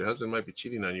tea that your husband might be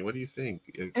cheating on you. What do you think?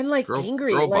 And like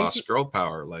angry, girl boss, girl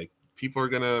power, like. People are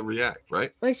gonna react,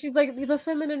 right? Like she's like the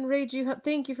feminine rage you have.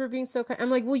 Thank you for being so kind.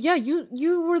 I'm like, well, yeah, you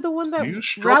were the one that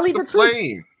rallied the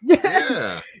flame. Yes.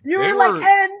 Yeah, you were like,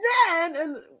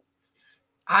 and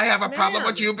I have a problem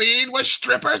with you being with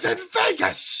strippers in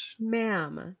Vegas,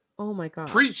 ma'am. Oh my god,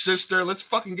 preach, sister. Let's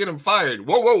fucking get him fired.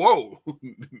 Whoa.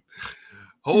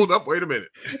 Hold up, wait a minute.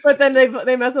 But then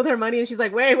they mess with her money, and she's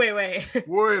like, wait a minute.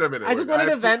 I just wanted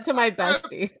to vent to my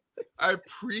besties. I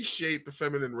appreciate the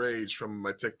feminine rage from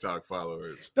my TikTok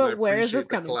followers. But where is this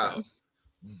coming from?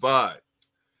 But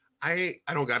I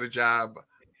don't got a job.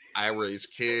 I raise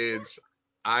kids.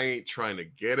 I ain't trying to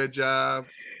get a job.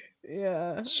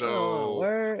 Yeah. So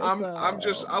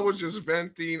I was just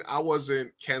venting. I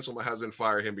wasn't cancel my husband,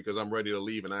 fire him because I'm ready to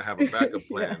leave and I have a backup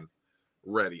plan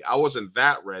ready. I wasn't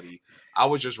that ready. I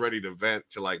was just ready to vent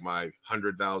to like my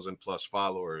 100,000 plus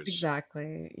followers.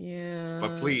 Exactly. Yeah.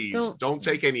 But please don't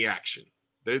take any action.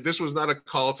 This was not a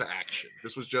call to action.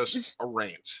 This was just a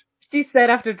rant. She said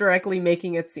after directly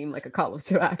making it seem like a call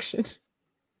to action.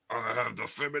 I have the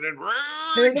feminine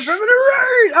rage.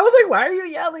 I was like, why are you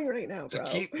yelling right now, bro?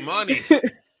 To keep money.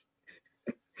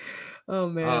 Oh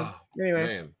man. Anyway.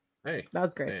 Man. Hey. That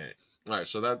was great. Man. All right,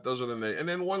 so those are and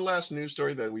then one last news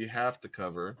story that we have to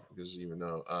cover because even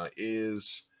though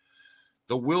is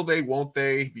the will they won't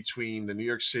they between the New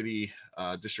York City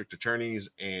district attorneys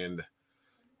and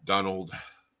Donald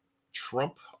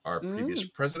Trump, our previous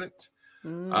president.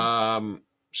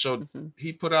 So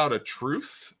he put out a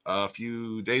truth a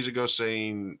few days ago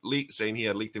saying he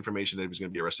had leaked information that he was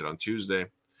going to be arrested on Tuesday.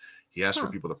 He asked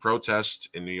for people to protest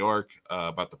in New York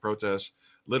about the protest.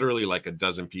 Literally like a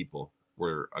dozen people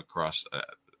were across,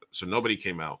 so nobody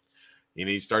came out, and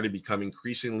he started becoming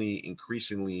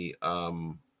increasingly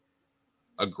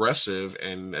aggressive.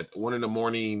 And at 1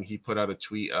 a.m, he put out a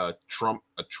tweet, Trump,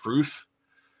 a truth,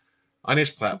 on his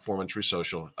platform on True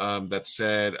Social that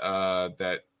said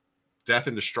that death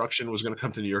and destruction was going to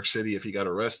come to New York City if he got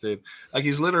arrested. Like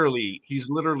he's literally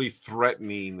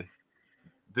threatening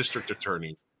district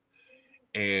attorney,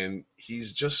 and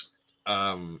he's just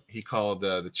he called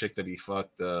the chick that he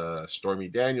fucked, Stormy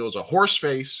Daniels, a horse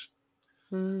face.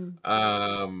 You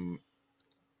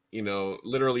know,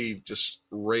 literally just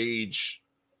rage.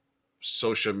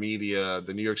 Social media,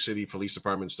 the New York City Police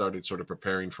Department started sort of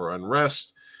preparing for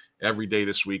unrest. Every day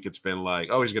this week, it's been like,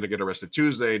 oh, he's going to get arrested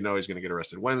Tuesday. No, he's going to get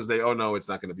arrested Wednesday. Oh, no, it's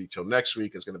not going to be till next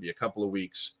week. It's going to be a couple of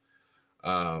weeks,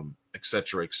 et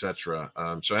cetera, et cetera.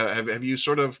 So have you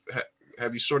sort of, I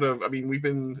mean, we've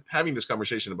been having this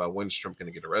conversation about when's Trump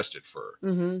going to get arrested for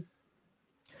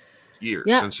years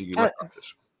since he left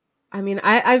office. I mean,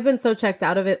 I've been so checked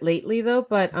out of it lately, though.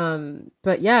 But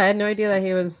yeah, I had no idea that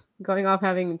he was going off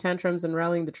having tantrums and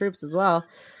rallying the troops as well.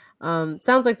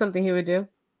 Sounds like something he would do.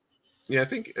 Yeah, I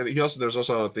think there's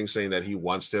also a thing saying that he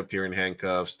wants to appear in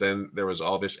handcuffs. Then there was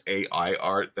all this AI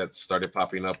art that started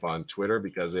popping up on Twitter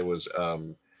because it was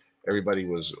everybody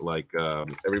was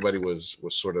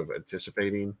sort of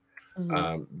anticipating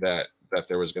that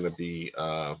there was going to be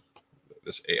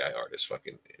this AI art is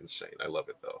fucking insane. I love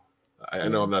it though. I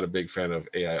know I'm not a big fan of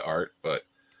AI art, but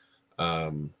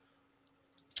hold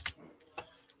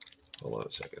on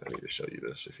a second. I need to show you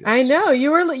this. I know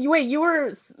you were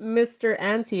Mr.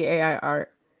 Anti AI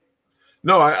art.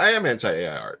 No, I am anti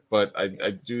AI art, but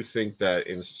I do think that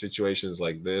in situations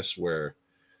like this where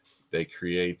they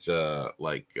create good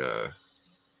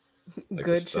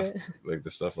shit, like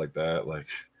the stuff like that, like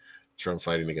Trump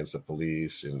fighting against the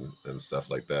police and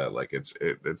stuff like that. Like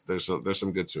there's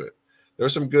some good to it. There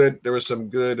was some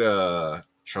good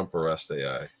Trump arrest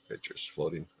AI pictures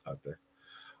floating out there.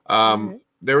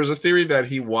 There was a theory that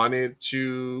he wanted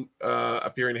to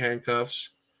appear in handcuffs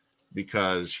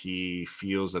because he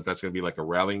feels that that's going to be like a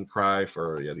rallying cry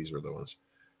for, these were the ones.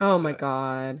 Oh my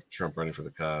God. Trump running for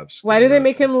the cops. Why do they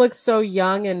make him look so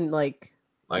young and like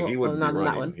he wouldn't be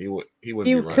running.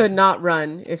 He could not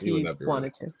run if he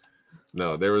wanted to.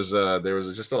 No, there was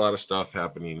just a lot of stuff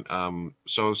happening.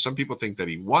 So some people think that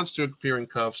he wants to appear in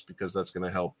cuffs because that's going to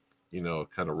help,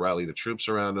 kind of rally the troops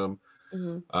around him.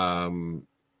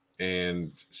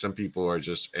 And some people are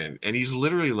just and he's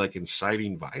literally like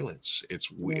inciting violence.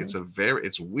 It's weird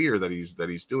that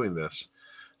he's doing this.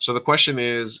 So the question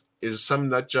is some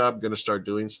nut job going to start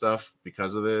doing stuff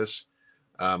because of this?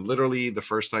 Literally the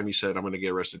first time he said, I'm going to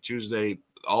get arrested Tuesday,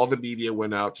 all the media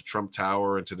went out to Trump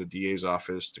Tower and to the DA's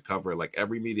office to cover it. Like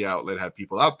every media outlet had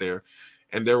people out there.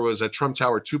 And there was at Trump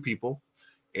Tower 2 people.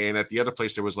 And at the other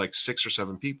place, there was like 6 or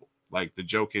 7 people. Like the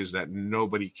joke is that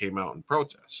nobody came out in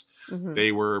protest.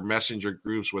 They were messenger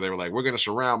groups where they were like, we're going to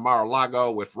surround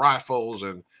Mar-a-Lago with rifles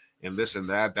and this and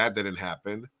that. That didn't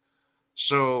happen.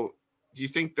 So do you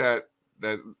think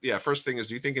first thing is,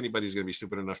 do you think anybody's going to be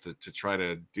stupid enough to try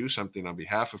to do something on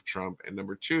behalf of Trump? And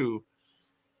number 2,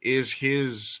 is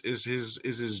his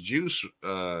juice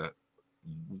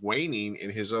waning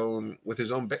with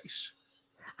his own base?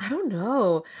 I don't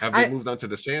know. Have they moved on to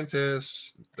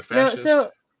DeSantis, the fascist? No,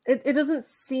 so it doesn't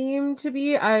seem to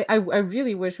be. I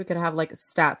really wish we could have like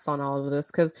stats on all of this,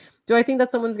 because do I think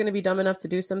that someone's going to be dumb enough to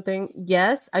do something?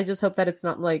 Yes. I just hope that it's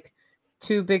not like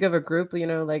too big of a group,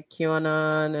 like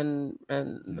QAnon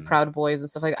and the Proud Boys and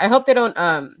stuff like that. I hope they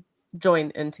don't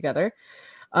join in together.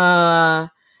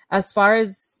 As far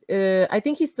as I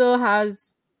think he still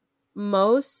has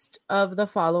most of the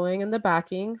following and the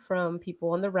backing from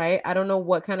people on the right. I don't know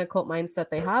what kind of cult mindset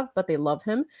they have, but they love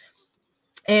him.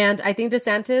 And I think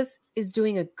DeSantis is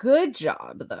doing a good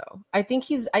job, though. I think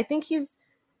he's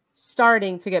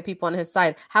starting to get people on his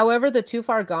side. However, the too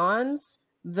far gones,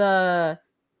 the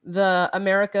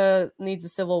America needs a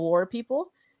civil war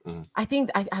people, I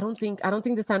don't think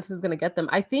DeSantis is going to get them.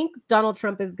 I think Donald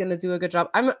Trump is going to do a good job.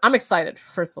 I'm excited,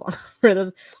 first of all, for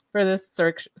this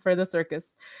circus,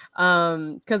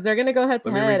 because they're going to go head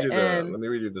to head. Let me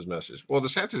read you this message. Well,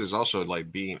 DeSantis is also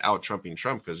like being out Trumping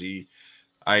Trump because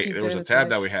there was a tab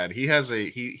that we had.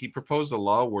 He proposed a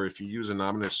law where if you use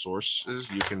anonymous sources,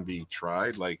 you can be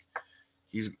tried. Like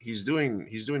he's doing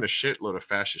a shitload of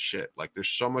fascist shit. Like there's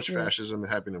so much fascism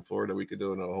happening in Florida. We could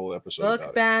do a whole episode book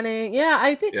about banning. Yeah,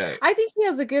 I think he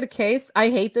has a good case. I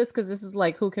hate this because this is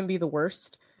like who can be the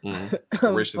worst. The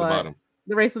race to the bottom.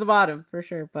 The race to the bottom for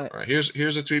sure. But all right,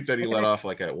 here's a tweet that he let off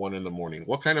like at 1 a.m.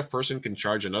 What kind of person can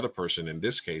charge another person? In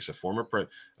this case, a former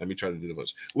president. Let me try to do the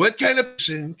votes. What kind of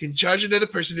person can charge another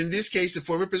person? In this case, the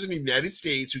former president of the United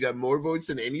States, who got more votes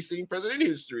than any sitting president in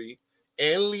history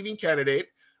and leading candidate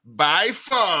by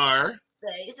far.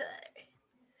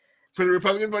 for the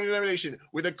Republican Party nomination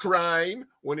with a crime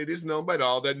when it is known by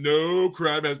all that no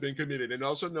crime has been committed, and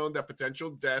also known that potential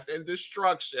death and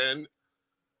destruction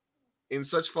in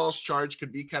such false charge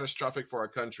could be catastrophic for our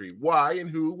country. Why and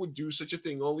who would do such a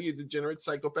thing? Only a degenerate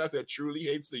psychopath that truly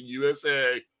hates the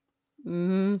USA.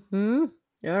 Mm-hmm.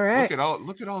 All right.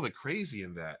 Look at all the crazy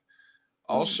in that.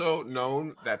 Also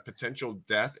known that potential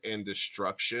death and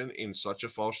destruction in such a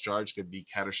false charge could be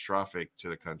catastrophic to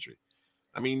the country.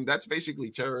 I mean, that's basically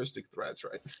terroristic threats,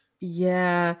 right?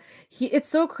 Yeah. It's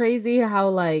so crazy how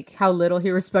little he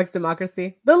respects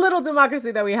democracy. The little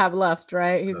democracy that we have left,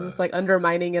 right? He's just like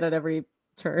undermining it at every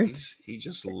turn. He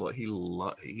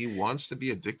wants to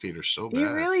be a dictator so bad. He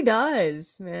really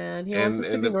does, man. He wants us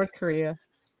to be North Korea.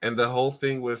 And the whole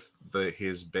thing with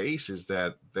his base is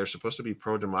that they're supposed to be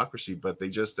pro-democracy, but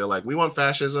they're like, we want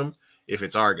fascism if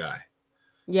it's our guy.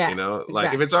 Yeah. You know,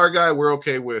 like if it's our guy, we're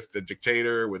okay with the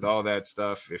dictator, with all that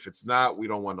stuff. If it's not, we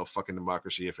don't want no fucking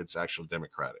democracy if it's actual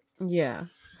democratic. Yeah.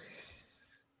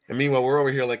 And meanwhile, we're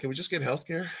over here like, can we just get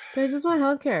healthcare? I just want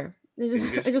healthcare. I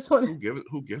just want.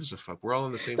 Who gives a fuck? We're all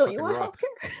in the same Don't fucking you want rock.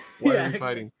 healthcare? Why are we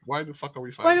fighting? Why the fuck are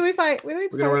we fighting? Why do we fight? We don't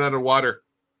need to We're gonna run out of water.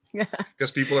 Yeah.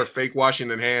 Because people are fake washing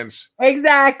their hands.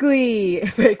 Exactly.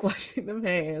 Fake washing them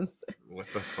hands. What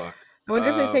the fuck? I wonder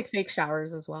if they take fake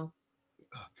showers as well.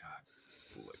 Oh God.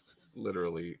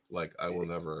 Literally, like I will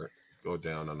never go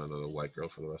down on another white girl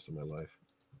for the rest of my life.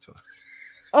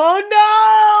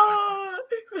 Oh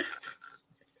no!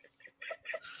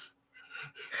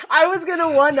 I was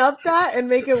gonna one up that and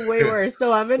make it way worse.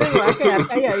 So I'm gonna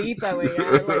eat that way.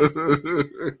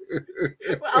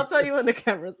 Well, I'll tell you when the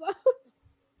camera's off.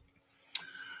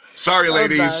 Sorry,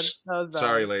 ladies. That was bad.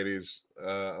 Sorry, ladies.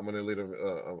 I'm gonna leave.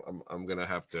 I'm gonna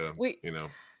have to.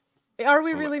 Are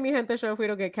we really Mi Gente show if we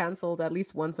don't get canceled at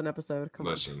least once an episode?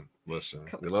 Listen.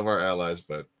 We love our allies,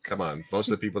 but come on. Most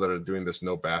of the people that are doing this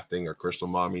no bath thing are crystal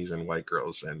mommies and white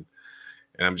girls, and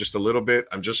I'm just a little bit.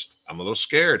 I'm a little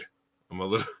scared.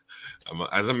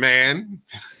 As a man,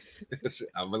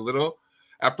 I'm a little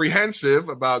apprehensive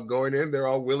about going in there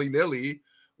all willy-nilly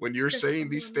when you're saying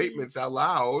these statements out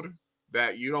loud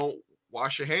that you don't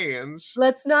wash your hands.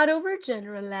 Let's not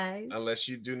overgeneralize. Unless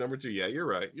you do number 2. Yeah, you're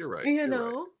right. You're right. You're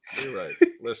right.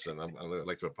 Listen, I'd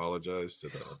like to apologize to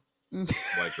the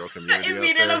white girl community.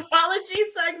 Immediate apology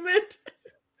segment.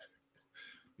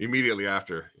 Immediately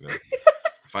after,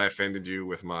 if I offended you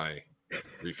with my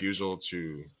refusal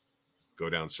to go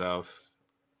down south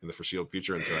in the foreseeable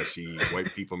future until I see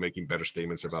white people making better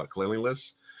statements about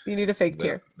cleanliness. You need a fake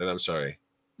tear. Then I'm sorry.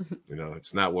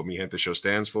 It's not what Mi Gente show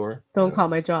stands for. Don't call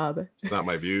my job. It's not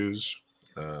my views.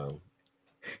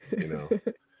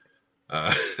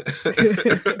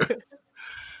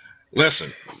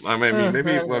 Listen,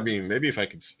 maybe if I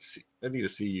could see, I need to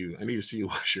see you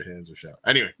wash your hands or shower.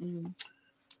 Anyway.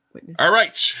 All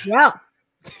right. Yeah.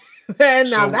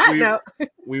 And now note,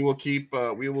 we will keep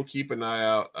an eye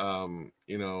out, on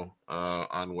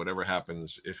whatever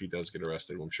happens if he does get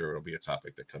arrested. I'm sure it'll be a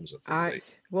topic that comes up. All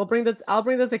right, I'll bring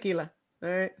the tequila. All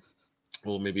right.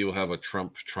 Well, maybe we'll have a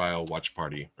Trump trial watch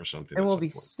party or something. And we'll be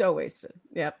so wasted.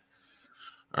 Yep.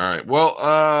 All right.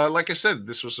 Well, like I said,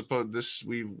 this is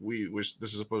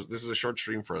a short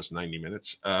stream for us, 90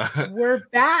 minutes. We're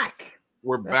back.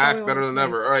 We're back better than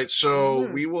ever. All right, so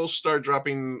we will start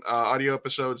dropping audio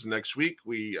episodes next week.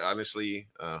 We honestly,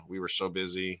 we were so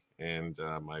busy, and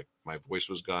my voice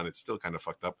was gone. It's still kind of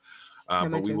fucked up,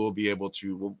 but we will be able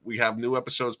to. We have new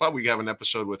episodes. Probably we have an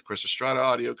episode with Chris Estrada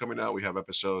audio coming out. We have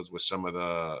episodes with some of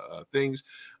the things.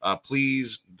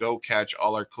 Please go catch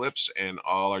all our clips and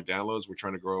all our downloads. We're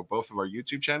trying to grow both of our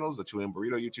YouTube channels, the 2M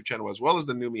Burrito YouTube channel, as well as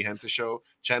the new Mi Gente Show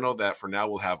channel. That for now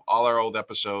will have all our old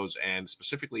episodes and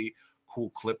specifically cool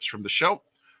clips from the show,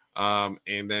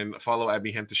 and then follow at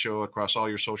Mi Gente Show across all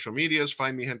your social medias.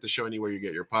 Find Mi Gente Show anywhere you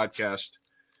get your podcast,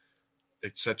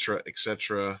 etc.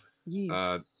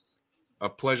 Yeah. A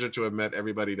pleasure to have met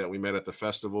everybody that we met at the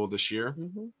festival this year.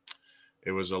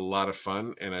 It was a lot of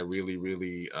fun, and I really,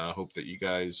 really hope that you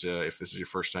guys, if this is your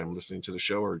first time listening to the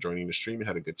show or joining the stream, you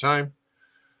had a good time.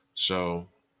 So,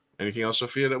 anything else,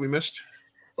 Sophia, that we missed?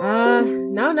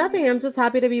 No, nothing. I'm just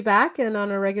happy to be back and on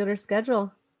a regular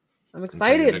schedule. I'm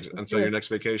excited. Until your next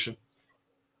vacation?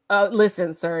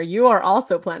 Listen, sir, you are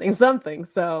also planning something,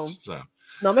 so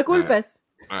no me culpes.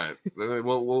 All right.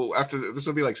 Well, after this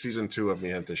will be like season 2 of Mi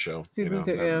Gente Show. Season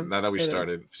 2, yeah. Now that we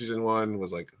started. Season 1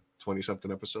 was like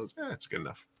 20-something episodes. It's good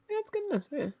enough. Yeah, it's good enough.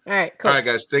 Yeah. All right, cool. All right,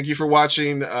 guys. Thank you for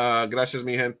watching. Gracias,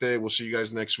 Mi Gente. We'll see you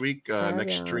guys next week.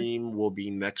 Next stream will be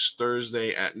next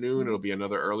Thursday at noon. It'll be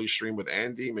another early stream with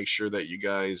Andy. Make sure that you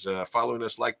guys following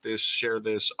us, like this, share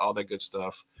this, all that good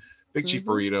stuff. Big Chief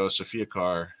Burrito, Sophia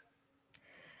Carr.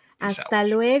 Hasta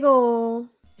luego.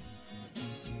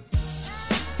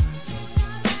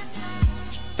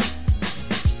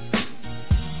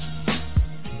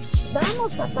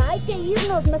 Vamos, papá, hay que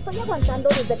irnos. Me estoy aguantando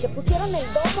desde que pusieron el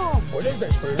domo. Puedes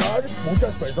esperar.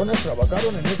 Muchas personas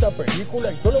trabajaron en esta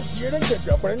película y solo quieren que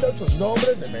te aprendas sus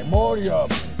nombres de memoria.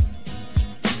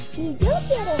 Y yo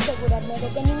quiero asegurarme de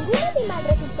que ningún animal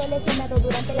resultó lesionado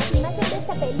durante la filmación de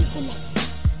esta película.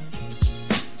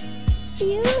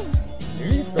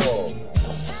 ¡Listo!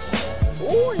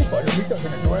 ¡Uy, palomitas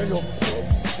en el suelo!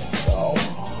 Oh.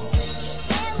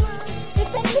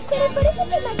 Espera, parece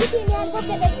que Maggie tiene algo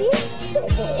que decir.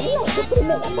 No, su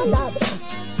primera palabra.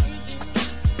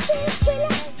 ¿Qué fue la